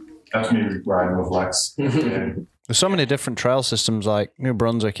it. That's me riding with Lex. Yeah. There's so many different trail systems like New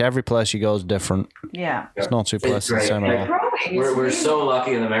Brunswick. Every place you go is different. Yeah. It's not two places the great. same at all. We're so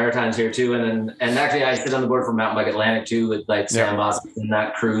lucky in the Maritimes here too, and actually I sit on the board for Mountain Bike Atlantic too with like Sam Boss and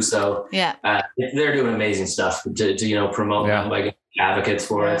that crew. So Yeah. they're doing amazing stuff to promote Yeah. mountain bike advocates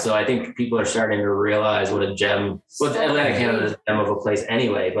for it. So I think people are starting to realize what a gem. Well, Atlantic Canada is a gem of a place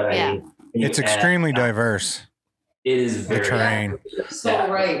anyway, but Yeah. I mean It's extremely diverse. It is The very terrain. So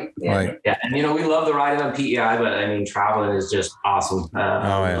right. Yeah. Like, Yeah, and we love the riding on PEI, but I mean traveling is just awesome.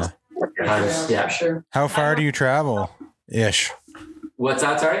 yeah. Yeah. For sure. how far do you travel? Ish. What's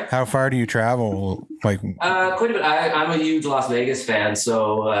that? Sorry. How far do you travel? Like, Quite a bit. I'm a huge Las Vegas fan.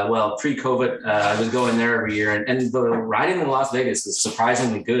 So, pre-COVID, I was going there every year, and the riding in Las Vegas is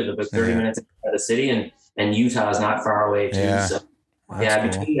surprisingly good. About 30 minutes out of the city, and Utah is not far away too. Yeah. So, that's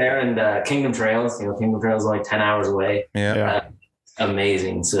cool. between there and Kingdom Trails, Kingdom Trails is only 10 hours away. Yeah.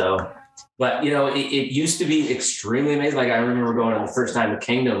 Amazing. So, but it used to be extremely amazing. Like I remember going on the first time to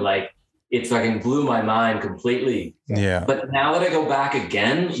Kingdom, like it fucking blew my mind completely. Yeah. But now that I go back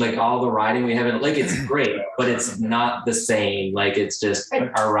again, like all the riding we have, like it's great, but it's not the same. Like it's just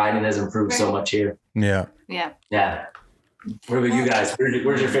our riding has improved so much here. Yeah. Yeah. Yeah. What about you guys?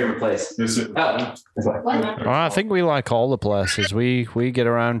 Where's your favorite place? This is, Oh, Well, I think we like all the places. We get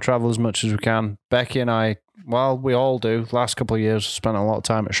around, travel as much as we can. Becky and I, well, we all do. Last couple of years, spent a lot of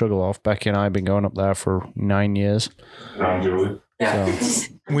time at Sugarloaf. Becky and I have been going up there for 9 years. Julie. Yeah. So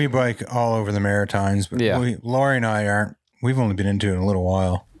we bike all over the Maritimes, but Yeah. Lori and I aren't. We've only been into it a little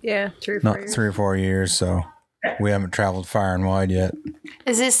while, Yeah, 3 or 4 not years. 3 or 4 years, so we haven't traveled far and wide yet.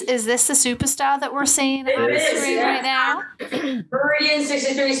 Is this the superstar that we're seeing It on the is, screen yeah. right now? Meridian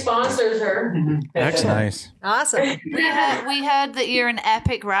 63 sponsors her. That's nice. Awesome. We heard that you're an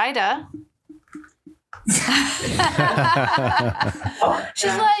epic rider.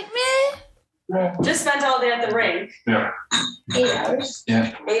 She's like me. Just spent all day at the rink. Yeah. 8 hours.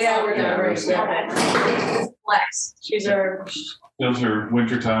 Yeah. 8 hours at the race. Flex. She's our. Those are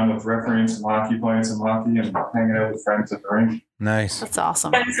winter time with refereeing some hockey, playing some hockey, and hanging out with friends at the rink. Nice. That's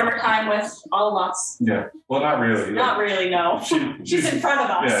awesome. Spend summertime with all of us. Yeah. Well, not really. Not really, no. She's in front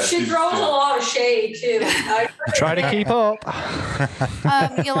of us. Yeah, She throws a lot of shade too. Try to keep up.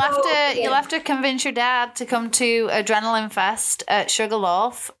 You'll have to convince your dad to come to Adrenaline Fest at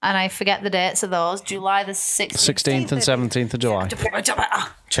Sugarloaf, and I forget the dates of those. July the 16th and 17th of July.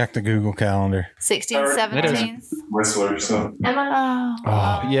 Check the Google calendar. 16th, 17th. Whistler, so. Emma.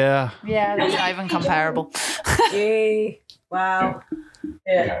 Oh, yeah. Yeah, that's not even comparable. Yay. Wow.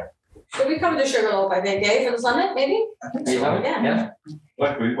 Yeah. Should we come to Sugarloaf, I think, for the summit, maybe? Yeah.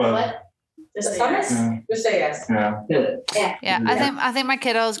 Luckily, well, What? The summit? yeah. Just say yes. Yeah. Yeah, I think my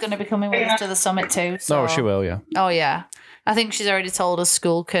kiddo is going to be coming with us to the summit too. So. No, she will, yeah. Oh yeah, I think she's already told us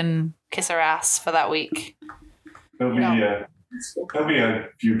school can kiss her ass for that week. There'll be a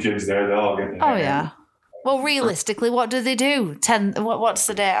few kids there. They'll all get to Oh hang yeah. out. Well, realistically, what do they do? What's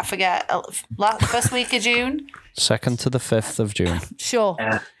the date? I forget. First week of June. 2nd to the 5th of June. Sure.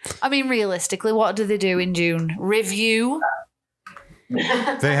 I mean, realistically, what do they do in June? Review,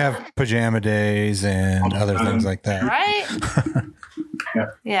 They have pajama days and other things like that. right?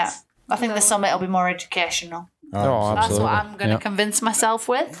 Yeah. I think the summit will be more educational. Oh, That's absolutely. what I'm going to convince myself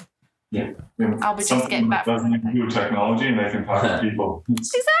with. Yeah. I'll be just Something getting back that from doesn't do with technology, and they can talk to people.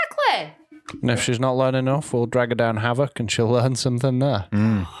 It's- Exactly. And if she's not learning enough, we'll drag her down Havoc and she'll learn something there.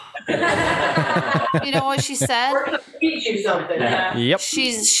 You know what she said? We're going to teach you something. Yeah. Yep.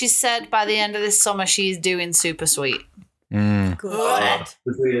 She said by the end of this summer she's doing super sweet. Mm. Good.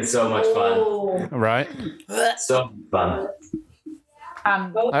 The tweet is so much fun. Oh. Right. So fun.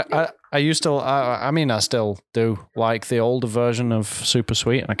 I used to, I still do like the older version of Super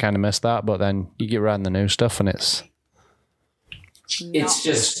Sweet, and I kind of miss that, but then you get around the new stuff and it's It's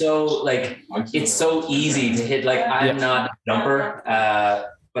just so like it's so easy to hit. Like I'm not a jumper,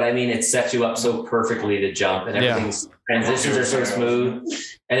 but I mean it sets you up so perfectly to jump, and everything's transitions are so smooth,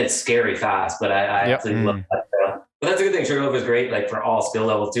 and it's scary fast. But I absolutely love that. But that's a good thing. Sugarloaf is great, like for all skill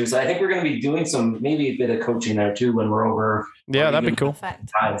levels too. So I think we're going to be doing maybe a bit of coaching there too when we're over. Yeah, that'd be cool.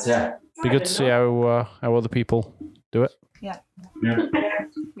 Perfect. Times, yeah. Be good to see how other people do it.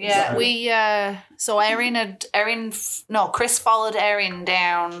 Yeah, we so Chris followed Erin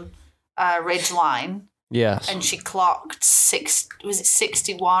down Ridge Line. Yes. And she clocked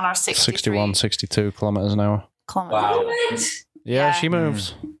 61 or 63? 61, 62 kilometers an hour. Wow. Yeah, she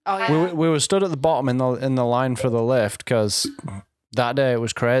moves. Oh yeah. We were stood at the bottom in the line for the lift because that day it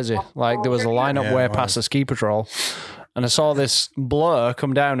was crazy. Like there was a lineup way past the ski patrol, and I saw this blur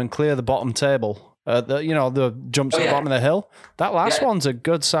come down and clear the bottom table. The jumps at the bottom of the hill. That last one's a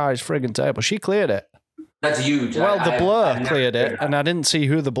good sized friggin' table. She cleared it. That's huge. Well, the blur cleared it, and I didn't see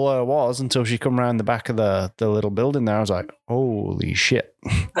who the blur was until she come around the back of the little building there. I was like, holy shit.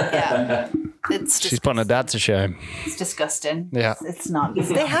 Yeah. She's putting her dad to shame. It's disgusting. Yeah. It's not.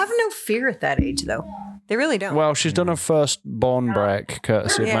 They have no fear at that age, though. They really don't. Well, she's done her first bone break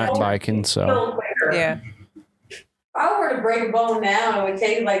courtesy of mountain biking, so. Yeah. If I were to break a bone now, it would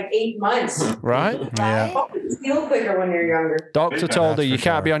take like 8 months. Right? Yeah. It's heal quicker when you're younger. Doctor told her That's you for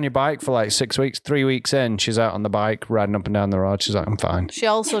can't sure. be on your bike for like 6 weeks. 3 weeks in, she's out on the bike riding up and down the road. She's like, I'm fine. She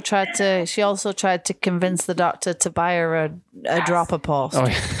also tried to convince the doctor to buy her a dropper post. Oh,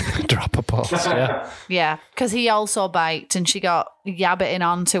 yeah. Drop a post. Yeah. Yeah, because he also biked, and she got yabbiting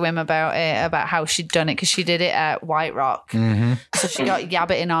on to him about how she'd done it, because she did it at White Rock. Mm-hmm. So she got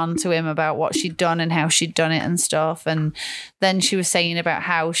yabbiting on to him about what she'd done and how she'd done it and stuff. And then she was saying about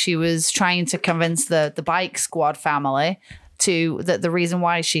how she was trying to convince the bike squad family that the reason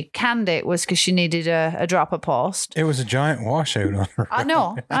why she canned it was because she needed a dropper post. It was a giant washout on her. I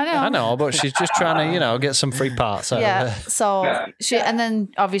know. I know, but she's just trying to, get some free parts out of it. So and then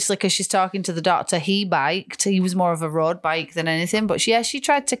obviously because she's talking to the doctor, he biked. He was more of a road bike than anything. But she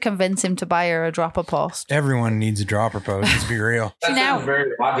tried to convince him to buy her a dropper post. Everyone needs a dropper post. Let's be real. That sounds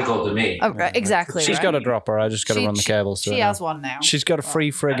very logical to me. Right, exactly. She's got a dropper. I just got to run the cables to it. She now. has one now. She's got a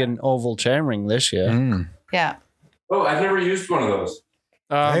free friggin' oval chainring this year. Mm. Yeah. Oh, I've never used one of those.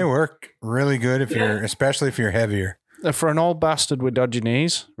 They work really good especially if you're heavier. For an old bastard with dodgy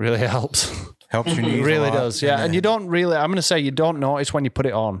knees, really helps. Helps your knees. It really a lot. does, yeah. And you don't really, I'm going to say you don't notice when you put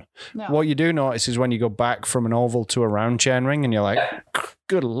it on. No. What you do notice is when you go back from an oval to a round chain ring and you're like,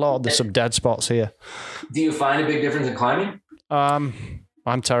 good Lord, there's some dead spots here. Do you find a big difference in climbing?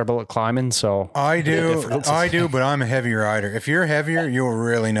 I'm terrible at climbing, so I do, but I'm a heavy rider. If you're heavier, you'll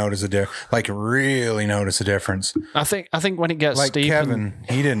really notice a difference. I think when it gets Like steep, Kevin,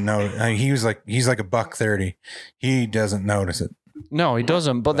 he didn't know. He's like $130. He doesn't notice it. No, he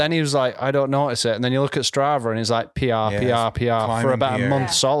doesn't. But then he was like, I don't notice it. And then you look at Strava and he's like, PR for about a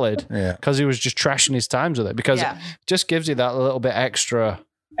month solid. Yeah. Because he was just trashing his times with it. Because it just gives you that little bit extra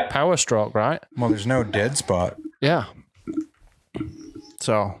power stroke, right? Well, there's no dead spot. Yeah.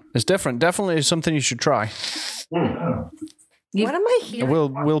 So it's different. Definitely something you should try. What am I hearing?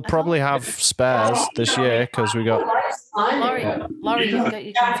 We'll probably have spares this year because we got. Laurie, you got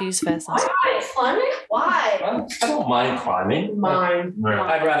you confused first. Why? Climbing? Why? I don't mind climbing.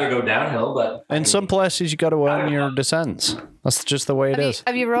 I'd rather go downhill, but In some places, you got to earn your descents. That's just the way it is.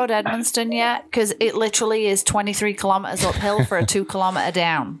 Have you rode Edmundston yet? Because it literally is 23 kilometers uphill for a 2 kilometer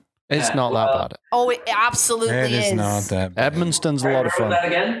down. It's not that bad. Oh, it absolutely It is. is not that bad. Edmundston's a lot of fun. that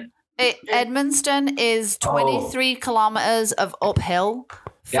again? Edmundston is 23 kilometers of uphill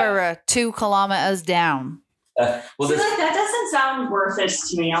for a 2 kilometers down. Well, See, like, that doesn't sound worth it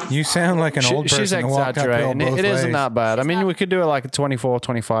to me. You sound like an old person. She's that walked uphill exaggerating. both It isn't ways. that bad. I mean, we could do like a 24,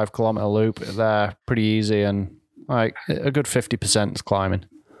 25 kilometer loop there pretty easy and like a good 50% is climbing.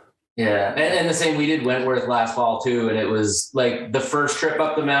 Yeah, and the same, we did Wentworth last fall too, and it was like the first trip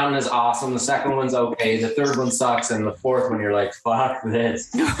up the mountain is awesome, the second one's okay, the third one sucks, and the fourth one you're like, fuck this.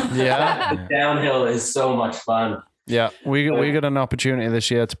 Yeah. The downhill is so much fun. Yeah, we got an opportunity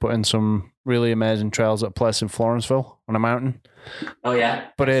this year to put in some really amazing trails at a place in Florenceville on a mountain. Oh yeah?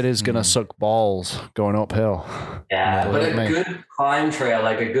 But it is going to suck balls going uphill. Yeah, but a good climb trail,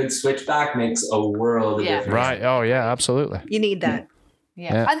 like a good switchback makes a world of difference. Right, oh yeah, absolutely. You need that.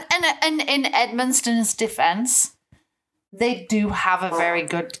 Yeah. And in Edmundston's defense, they do have a very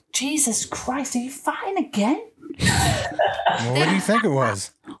good. Jesus Christ, are you fine again? Well, what do you think it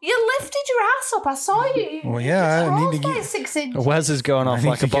was? You lifted your ass up. I saw you. Well, yeah, I need to get get 6 inches. Wes is going off need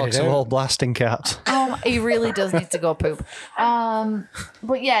like to a get box it of out. old blasting caps. He really does need to go poop.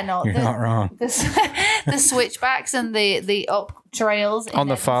 But yeah, no, You're not wrong. The switchbacks and the up trails On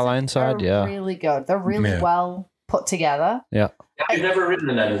the far lane side, are really good. They're really well put together. Yeah. I've never ridden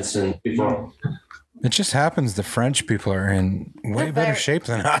in Edmundston before. It just happens the French people are in way better shape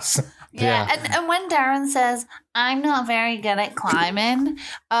than us. Yeah. And when Darren says, I'm not very good at climbing,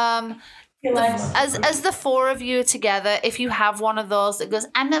 as the four of you are together, if you have one of those that goes,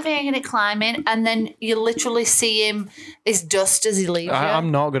 I'm not very good at climbing, and then you literally see him as dust as he leaves you.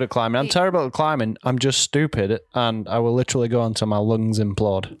 I'm not good at climbing. I'm terrible at climbing. I'm just stupid, and I will literally go until my lungs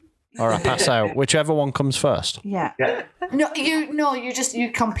implode or I pass out, whichever one comes first. Yeah. No,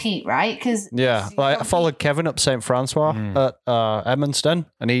 you compete, right? Because I followed Kevin up St. Francois at Edmundston,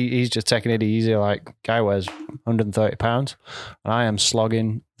 and he's just taking it easy. Like, guy weighs 130 pounds, and I am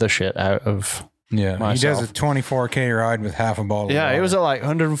slogging the shit out of myself. He does a 24K ride with half a bottle of water. It was at like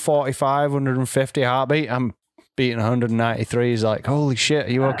 145, 150 heartbeat. I'm beating 193. He's like, holy shit,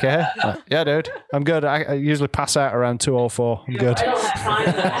 are you okay? Like, yeah, dude, I'm good. I usually pass out around 204. I'm good. I don't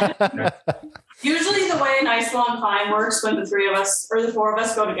have time. Usually the way an ice long climb works when the three of us or the four of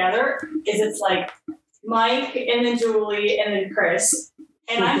us go together is it's like Mike and then Julie and then Chris.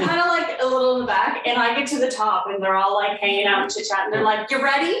 And I'm kind of like a little in the back, and I get to the top, and they're all like hanging out and chit-chatting. They're like, you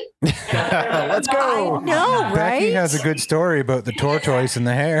ready? Let's go. No, right? Becky has a good story about the tortoise and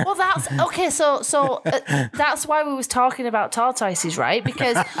the hare. Well, that's okay. So that's why we was talking about tortoises, right?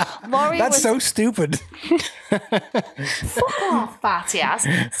 Because Laurie That's was so stupid. fuck off, fatty ass.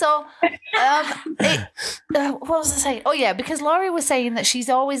 So, what was I saying? Oh yeah, because Laurie was saying that she's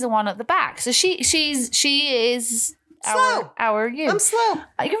always the one at the back. So she is. Slow. You. I'm slow.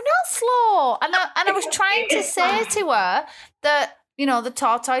 You're not slow. And I was trying to say to her that, the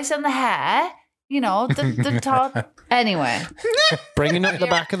tortoise and the hare, the anyway. Bringing up the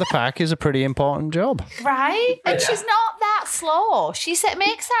back of the pack is a pretty important job. Right? And she's not that slow. She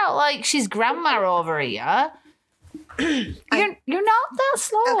makes out like she's grandma over here. You're not that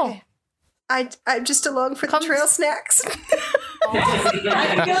slow. Okay. I'm just along for the trail snacks.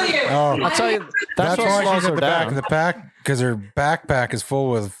 I feel you. Oh, I'll tell you, that's what why slows she's at her the back down. of the pack, because her backpack is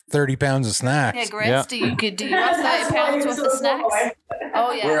full with 30 pounds of snacks. Yeah, Grace, Yeah. do you have 30 pounds worth of snacks?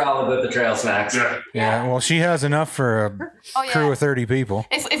 Oh, yeah. We're all about the trail snacks. Yeah, well, she has enough for a crew of 30 people.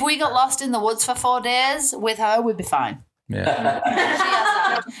 If we got lost in the woods for 4 days with her, we'd be fine. Yeah.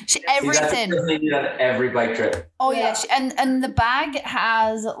 Everything. On every bike trip. Oh yeah, and the bag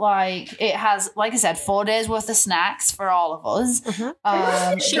has like I said, 4 days worth of snacks for all of us.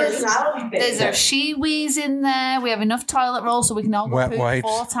 There's our Shiwis in there. We have enough toilet rolls so we can all go Wet poop wipes.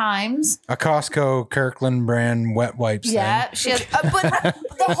 4 times. A Costco Kirkland brand wet wipes. Yeah, she has, but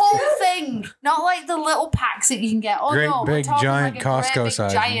the whole thing, not like the little packs that you can get. Oh Great no, big, we're talking giant like a Costco great big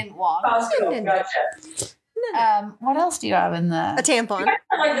size. giant one. Costco, gotcha. What else do you have in there? A tampon.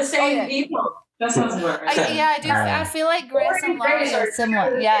 Like the same yeah. people. That sounds about right. I do. I feel like Grace and Larry are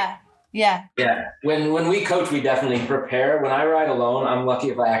similar. Yeah. When we coach, we definitely prepare. When I ride alone, I'm lucky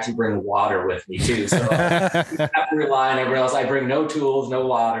if I actually bring water with me too. So I have to rely on everyone else. I bring no tools, no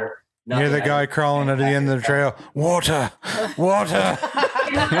water. You're the guy crawling at the end of the trail. Water.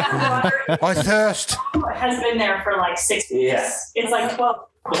 I thirst. It has been there for like 6 weeks. Yeah. It's like 12.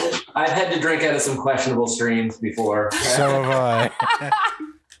 I've had to drink out of some questionable streams before. So have I.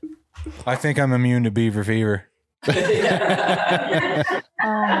 I think I'm immune to beaver fever. Oh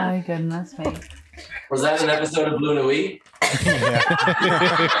my goodness me. Was that an episode of Blue Nui?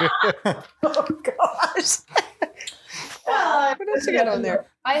 Oh gosh. What else you got on there?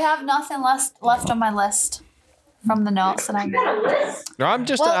 I have nothing left on my list from the notes that I made.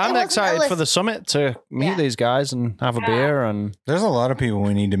 I'm excited for the summit to meet these guys and have a beer. And there's a lot of people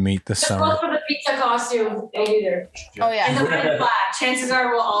we need to meet this Just summer. look for the pizza costume and either. Oh And yeah. the red plaid. Chances are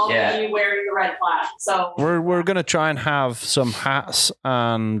we'll all Yeah. be wearing the red plaid. So we're gonna try and have some hats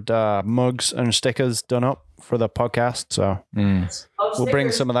and mugs and stickers done up for the podcast. So we'll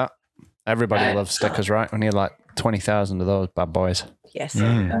bring some of that. Everybody loves stickers, right? We need like 20,000 of those bad boys. Yes.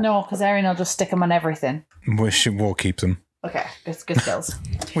 No, because Erin will just stick them on everything. We'll keep them. Okay, good skills.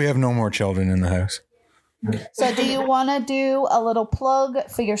 We have no more children in the house. So do you want to do a little plug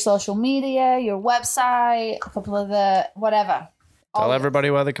for your social media, your website, a couple of the whatever? Tell everybody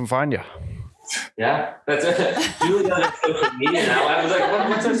where they can find you. Yeah, that's it. Julie does social media now. I was like,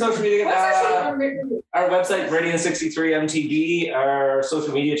 what's our social media? Our website, Meridian 63 MTB. Our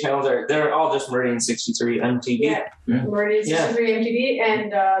social media channels they're all just Meridian 63 MTB. Yeah, Meridian 63 MTB.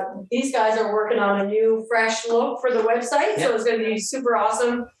 And these guys are working on a new, fresh look for the website. So it's going to be super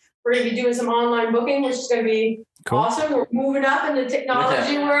awesome. We're going to be doing some online booking, which is going to be awesome. We're moving up in the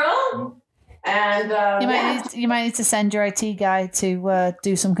technology world. And you might need to send your IT guy to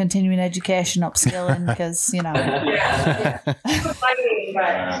do some continuing education upskilling because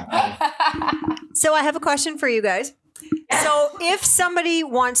So I have a question for you guys. So if somebody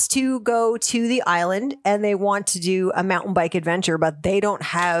wants to go to the island and they want to do a mountain bike adventure, but they don't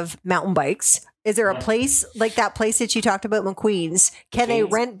have mountain bikes, is there a place like that place that you talked about, McQueen's? Can they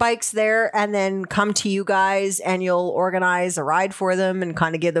rent bikes there and then come to you guys and you'll organize a ride for them and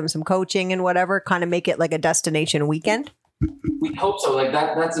kind of give them some coaching and whatever, kind of make it like a destination weekend? We hope so. Like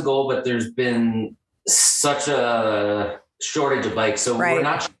that's the goal, but there's been such a shortage of bikes. So we're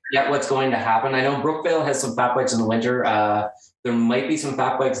not sure yet what's going to happen. I know Brookvale has some fat bikes in the winter. There might be some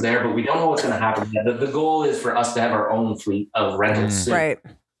fat bikes there, but we don't know what's going to happen yet. The goal is for us to have our own fleet of rentals soon. Right.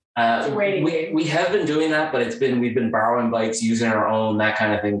 We have been doing that, but we've been borrowing bikes, using our own, that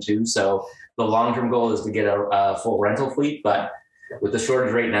kind of thing too. So the long-term goal is to get a full rental fleet, but with the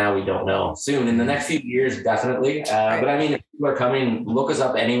shortage right now, we don't know. Soon, in the next few years, definitely. But I mean, if people are coming, look us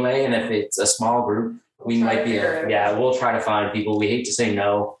up anyway. And if it's a small group, we might be, we'll try to find people. We hate to say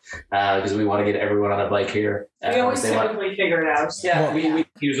no because we want to get everyone on a bike here. We always typically figure it out. Yeah, we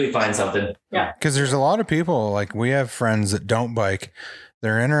usually find something. Yeah. Because there's a lot of people, like we have friends that don't bike.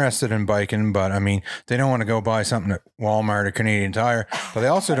 They're interested in biking, but I mean, they don't want to go buy something at Walmart or Canadian Tire, but they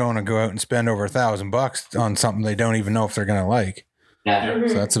also don't want to go out and spend over $1,000 on something they don't even know if they're going to like. Yeah.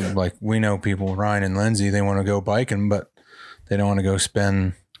 So that's like, we know people, Ryan and Lindsay, they want to go biking, but they don't want to go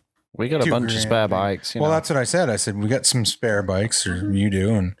spend. We got a bunch of spare bikes. Well, that's what I said. I said, we got some spare bikes, or you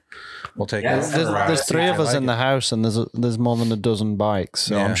do, and we'll take it. There's 3 of us in the house, and there's more than a dozen bikes,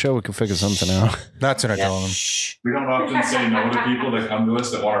 so I'm sure we can figure something out. That's what I told them. We don't often say no to people that come to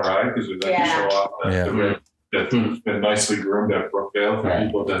us that want to ride because we like to show off that's been nicely groomed at Brookvale for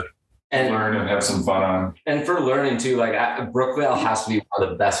people to learn and have some fun on. And for learning too, like Brookvale has to be one of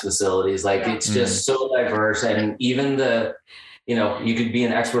the best facilities. Like it's just so diverse, and even you could be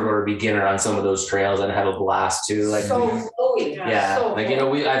an expert or a beginner on some of those trails and have a blast too. Like so flowy.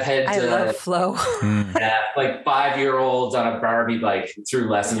 I've had I love flow. like 5-year-olds on a Barbie bike through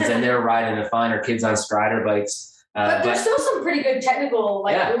lessons, and they're riding the finer kids on Strider bikes. But there's still some pretty good technical,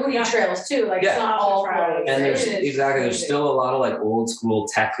 roadie trails too. Like it's not all roads. And there's still a lot of like old school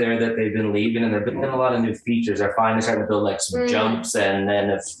tech there that they've been leaving, and there've been a lot of new features. They're finally starting to build like some jumps and then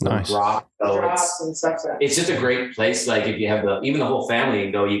drop. So drops and stuff. It's just a great place. Like if you have even the whole family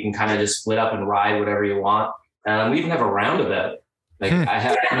can go, you can kind of just split up and ride whatever you want. We even have a roundabout. Like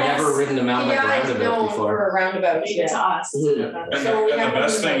I've never ridden a mountain bike roundabout before. For a roundabout, It's us. And the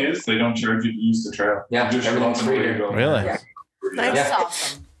best thing is they don't charge you to use the trail. Yeah, Just everything's walk the way free. you go. Really? Nice. That's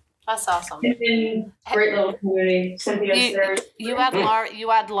awesome. That's awesome. It's been great little community. Cynthia's there. You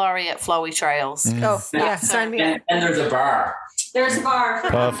had Laurie at Flowy Trails. Oh, yeah. Sign me up. And there's a bar. There's a bar.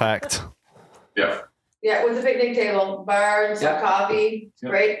 Perfect. Yeah. Yeah, with a picnic table, bar and some coffee.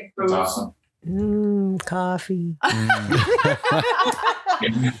 Yep. Great. That's awesome. Coffee.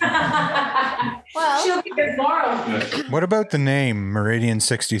 Well, She'll be here tomorrow. What about the name Meridian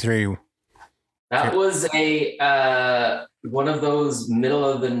 63? That was a one of those middle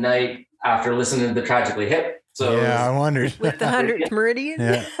of the night after listening to the Tragically Hip. So Yeah, I wondered. With the 100th Meridian?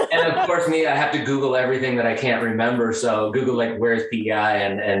 Yeah. and of course I have to Google everything that I can't remember. So Google like where's PEI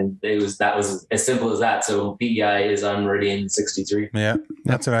and that was as simple as that. So PEI is on Meridian 63. Yeah,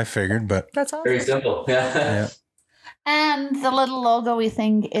 that's what I figured, but That's awesome. Very simple. yeah. and the little logo-y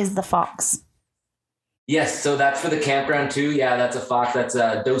thing is the fox. Yes, so that's for the campground too. Yeah, that's a fox. That's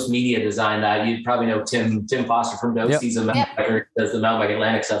a Dose Media design that. You'd probably know Tim Foster from Dose. Yep. He's a mountain biker, does the mountain bike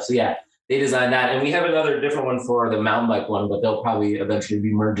Atlantic stuff. So yeah, they designed that. And we have another different one for the mountain bike one, but they'll probably eventually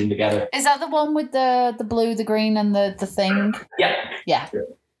be merging together. Is that the one with the blue, the green, and the thing? Yeah. Yeah.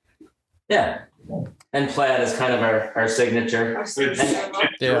 Yeah. And plaid is kind of our signature.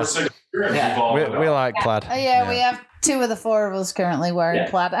 Yeah. We like plaid. Oh yeah, we have 2 of the 4 of us currently wearing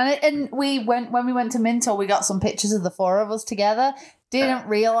plaid, and we went when we went to Minto. We got some pictures of the 4 of us together. Didn't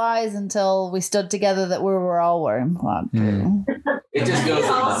realize until we stood together that we were all wearing plaid. It just goes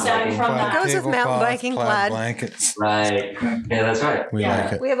all stemmed from that. Goes with mountain tablecloth, biking plaid. blankets. Right. Yeah, that's right. We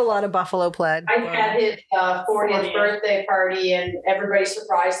like it. We have a lot of buffalo plaid. I had his 40th birthday party, and everybody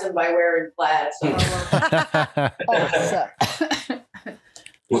surprised him by wearing plaid. So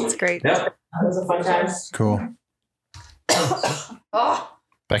That's great. Yep. that was a fun time. Cool. Oh,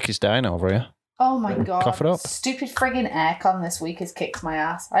 Becky's dying over here. oh my god! Cough it up. Stupid friggin' aircon this week has kicked my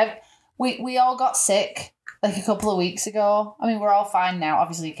ass. We all got sick like a couple of weeks ago. I mean, we're all fine now.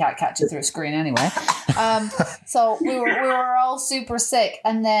 Obviously, you can't catch it through a screen anyway. So we were all super sick,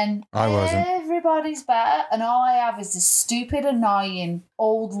 and then I wasn't. everybody's better, and all I have is this stupid, annoying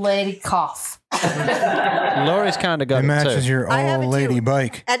old lady cough. Laurie's kind of got It it matches too. your I have old it lady too.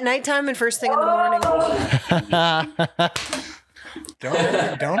 bike. At nighttime and first thing in the morning. Don't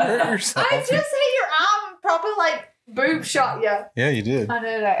hurt yourself. I just hit your arm, probably like boob shot you. Yeah, you did. I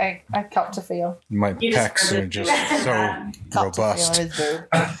did. I copped a feel. My You just pecs are heard just it. so Copped a feel robust. of his boob.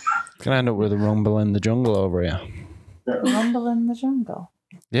 Gonna end up with a rumble in the jungle over here. Rumble in the jungle.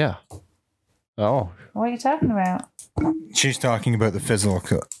 Yeah. Oh. What are you talking about? She's talking about the physical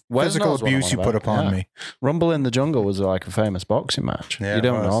Wes knows what I'm abuse on you put about. upon Yeah. me. Rumble in the Jungle was like a famous boxing match. Yeah, You it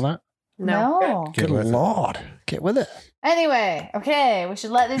don't was. know that? No. Get Good with it. Lord. Get with it. Anyway, okay, we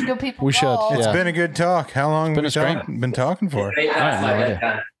should let these good people We should, go. It's Yeah. been a good talk. How long Been have a we string. been talking for? Hey, that's my I have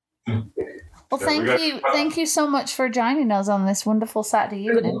no bedtime. Well, Yeah, thank we got- you. Thank you so much for joining us on this wonderful Saturday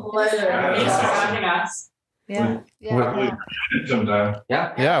evening. Thanks for having us. Yeah. Yeah. Sometime.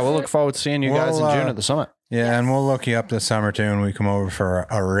 Yeah. Yeah, we'll look forward to seeing you guys in Well, June at the summit. Yeah, and we'll look you up this summer too when we come over for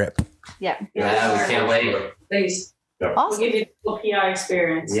a rip. Yeah. Yeah, we can't wait. Please. We'll Awesome. give you the PI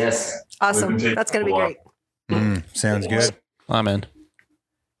experience. Yes. Awesome. That's going to be great. Sounds good. I'm in.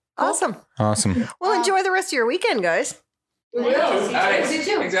 Awesome. Awesome. Well, enjoy the rest of your weekend, guys. We will. All right. See you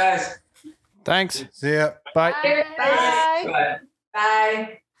too. Thanks, guys. Thanks. See ya. Bye. Bye. Bye.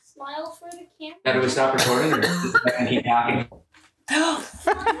 Bye. Smile for the camera. Now, do we stop recording or just keep talking?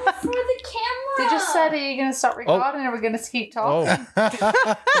 For the camera. They just said, are you going to stop recording or are we going to keep Oh.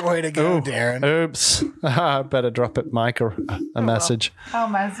 talking? Way to go, Oh. Darren. Oops. I better drop it, Mike, or a message. Oh,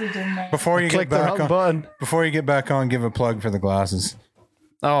 message in there. Before you Click get the back wrong on, button. before you get back on, give a plug for the glasses.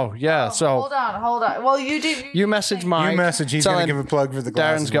 Oh, yeah. So Hold on. Well, you do. you message Mike. You message. He's tell gonna him give a plug for the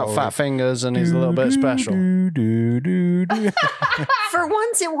glasses. Darren's got while fat fingers and he's a little bit special. For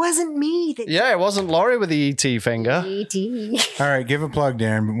once, it wasn't me that Yeah, it wasn't Laurie with the ET finger. E.T. All right, give a plug,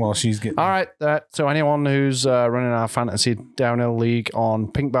 Darren, while she's getting. All right. So anyone who's running our fantasy downhill league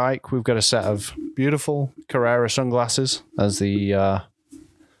on Pink Bike, we've got a set of beautiful Carrera sunglasses as the.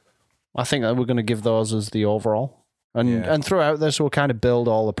 I think that we're going to give those as the overall. And throughout this, we'll kind of build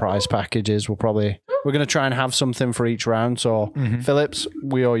all the prize packages. We're going to try and have something for each round. So, Phillips,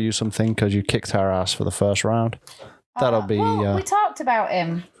 we owe you something because you kicked our ass for the first round. That'll be. Well, we talked about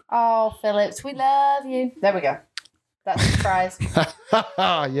him. Oh, Phillips, we love you. There we go. That's the prize.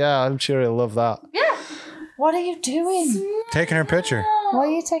 Yeah, I'm sure he'll love that. Yeah. What are you doing? Taking her picture. What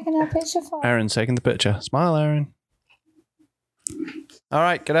are you taking our picture for? Aaron's taking the picture. Smile, Aaron. All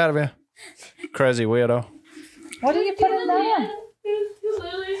right, get out of here. Crazy weirdo. What are you putting there?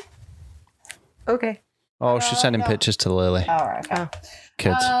 Okay. Oh, she's sending pictures to Lily. All right. Okay.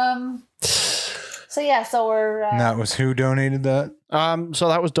 Kids. So we're. And that was who donated that? So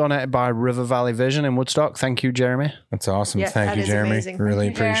that was donated by River Valley Vision in Woodstock. Thank you, Jeremy. That's awesome. Yeah, Thank that you, is Jeremy. amazing. Really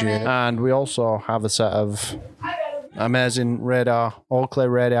Thank you, appreciate Jeremy. it. And we also have a set of amazing radar, all-clear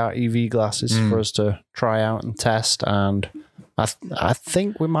radar EV glasses for us to try out and test. And I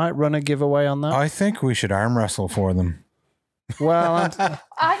think we might run a giveaway on that. I think we should arm wrestle for them. Well,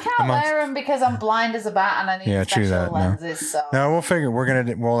 I can't wear them because I'm blind as a bat and I need true special that. No. lenses. So. No, we'll figure.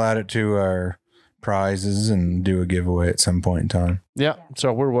 We'll add it to our prizes and do a giveaway at some point in time. yeah.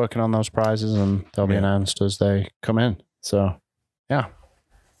 So we're working on those prizes and they'll be announced as they come in. So, yeah.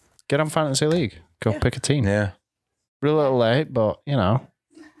 Get on Fantasy League. Go pick a team. Yeah. Real little late, but,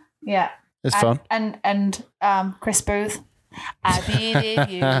 Yeah. it's fun. And Chris Booth, I beat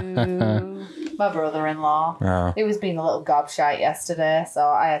you. My brother-in-law. Oh. He was being a little gobshite yesterday, so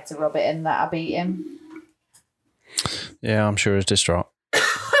I had to rub it in that I beat him. Yeah, I'm sure he's distraught.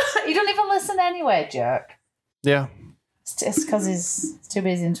 You don't even listen anyway, jerk. Yeah. It's because he's too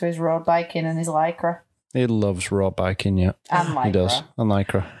busy into his road biking and his lycra. He loves road biking, yeah. And lycra. He does. And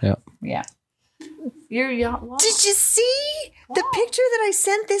lycra, yeah. Yeah. What? Did you see the picture that I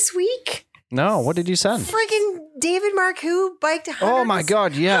sent this week? No, what did you send? Friggin' David Marcoux biked 100, Oh my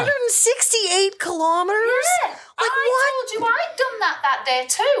God, yeah. 168 kilometers? Yeah, Like I told you I'd done that day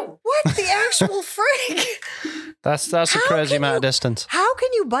too. What the actual frig? That's a How crazy can amount of you- distance. How can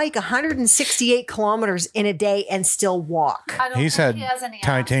you bike 168 kilometers in a day and still walk? I don't He's think had he has any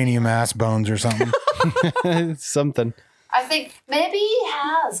titanium ass bones or something. Something. I think maybe he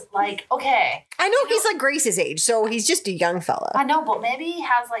has, okay. I know he's like Grace's age, so he's just a young fella. I know, but maybe he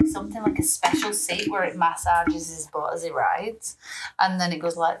has something like a special seat where it massages his butt as he rides, and then it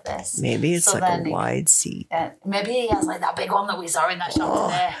goes like this. Maybe it's So like then a wide seat. Maybe he has that big one that we saw in that shop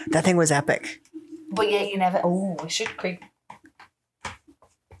today. That thing was epic. But yet you never. Oh, we should creep.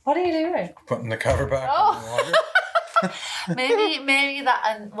 What are you doing? Putting the cover back Oh. on the water. Maybe that,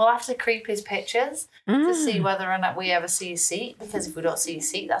 and we'll have to creep his pictures to see whether or not we ever see his seat. Because if we don't see his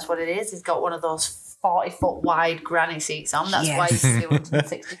seat, that's what it is. He's got one of those 40-foot wide granny seats on. That's why he's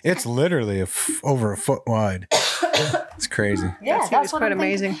 260. It's literally over a foot wide. It's crazy. Yeah, that's what quite I'm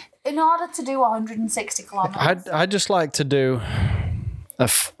thinking. amazing. In order to do 160 kilometers, I'd just like to do a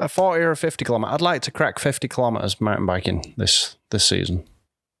 40 or a 50 kilometer. I'd like to crack 50 kilometers mountain biking this season.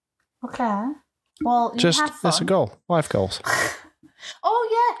 okay. Well, you Just, have fun. it's a goal. Life goals. Oh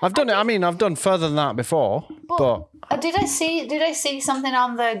yeah, I've done it. I mean, I've done further than that before, but did I see something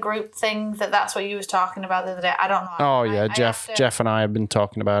on the group thing that's what you was talking about the other day? I don't know. oh yeah, Jeff and I have been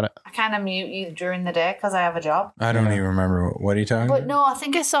talking about it. I kind of mute you during the day because I have a job. I don't even remember what are you talking But about? no, I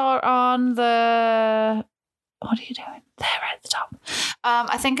think I saw it on the. What are you doing? There, right at the top.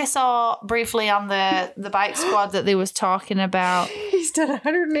 I think I saw briefly on the bike squad that they was talking about. He's done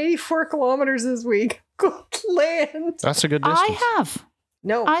 184 kilometers this week. Good land. That's a good distance. I have.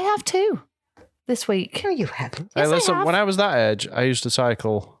 No. I have too this week. No, you haven't. Hey, Yes, I listen, have. when I was that age, I used to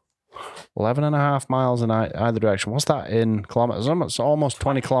cycle 11 and a half miles in either direction. What's that in kilometers? Almost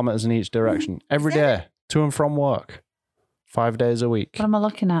 20 kilometers in each direction every day, to and from work, 5 days a week. What am I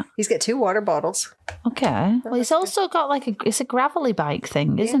looking at? He's got 2 water bottles. Okay. Well, he's also got it's a gravelly bike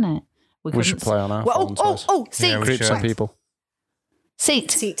thing, isn't it? We couldn't should play on our Well, phones. seat. Yeah, we Creep should. some people.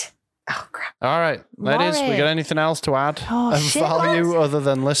 Seat. Seat. Oh, crap. All right, ladies, we Laurie. got anything else to add Oh, of shit, value lads. other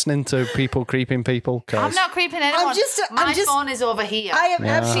than listening to people creeping people? 'Cause I'm not creeping anyone. My phone is over here. I am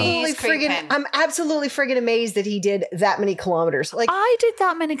Yeah. absolutely She's creeping. I'm absolutely friggin' amazed that he did that many kilometers. Like, I did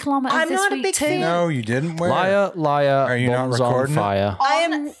that many kilometers I'm this not a week big too. fan. No, you didn't. Where? liar. Are you not buns recording it? on fire?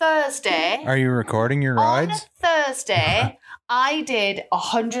 On Thursday. Are you recording your On rides? Thursday, I did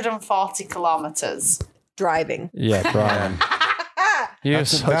 140 kilometers. driving. Yeah, Brian. You're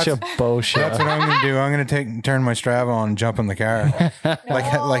That's- such a bullshit. That's what I'm gonna do. I'm gonna turn my Strava on and jump in the car,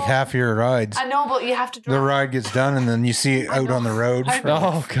 like half your rides. I know, but you have to drive. The ride gets done, and then you see it out on the road. I know.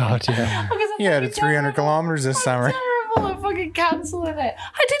 Oh God, yeah. Because I'm Yeah, fucking did 300 terrible. kilometers this I'm summer. terrible at fucking cancelling it.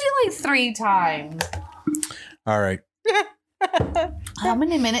 I did it like 3 times. All right. How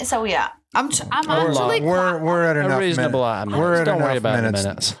many minutes are we at? I'm actually we're at A enough reasonable minutes. amount of We're minutes. at Don't worry enough about minutes. the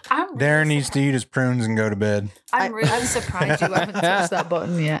minutes. I'm Darren needs to eat his prunes and go to bed. I'm really surprised you haven't touched that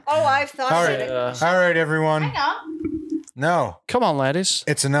button yet. Oh, I've thought All of right, it. all right, everyone. Hang on. No, Come on, ladies.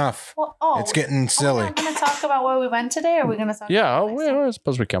 it's enough. Well, It's getting Are we silly. not going to talk about where we went today? Or are we going to talk Yeah, about next time? I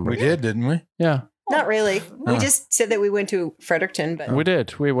suppose we can. We bring it. did, didn't we? Yeah, Not really. We Huh. just said that we went to Fredericton, but we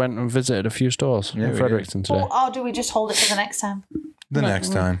did. We went and visited a few stores Yeah, in we Fredericton today. Or do we just hold it for the next time? The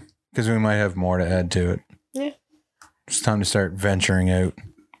next time, because we might have more to add to it. Yeah. It's time to start venturing out.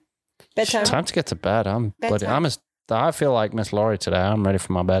 bedtime. Time to get to bed. Bedtime. I feel like Miss Laurie today. I'm ready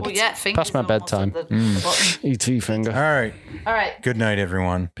for my bed. Well, yeah, fingers Past my are almost bedtime. at the button. ET finger. All right. All right. Good night,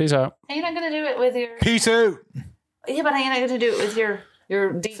 everyone. Peace out. Are you not going to do it with your... Peace out. Yeah, but are you not going to do it with your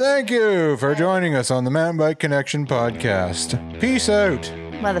deep... Thank you for joining us on the Mountain Bike Connection podcast. Peace out.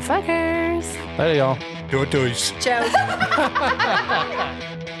 Motherfuckers. There y'all. Tortoise. Ciao.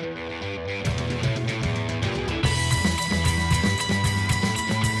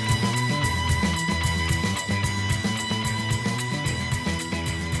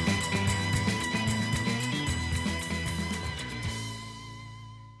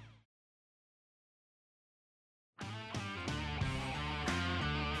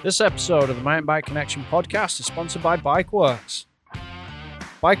 This episode of the Mountain Bike Connection podcast is sponsored by Bikeworks.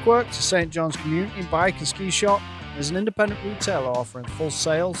 Bikeworks is St. John's community bike and ski shop and is an independent retailer offering full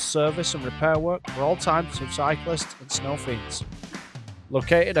sales, service and repair work for all types of cyclists and snow fiends.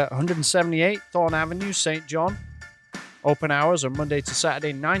 Located at 178 Thorn Avenue, St. John. Open hours are Monday to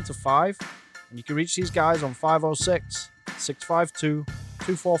Saturday 9 to 5, and you can reach these guys on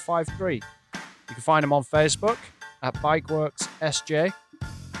 506-652-2453. You can find them on Facebook at Bikeworks SJ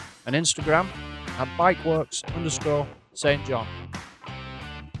and Instagram at Bikeworks_St. John.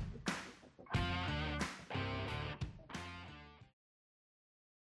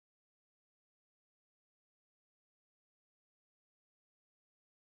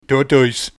 Tortoise.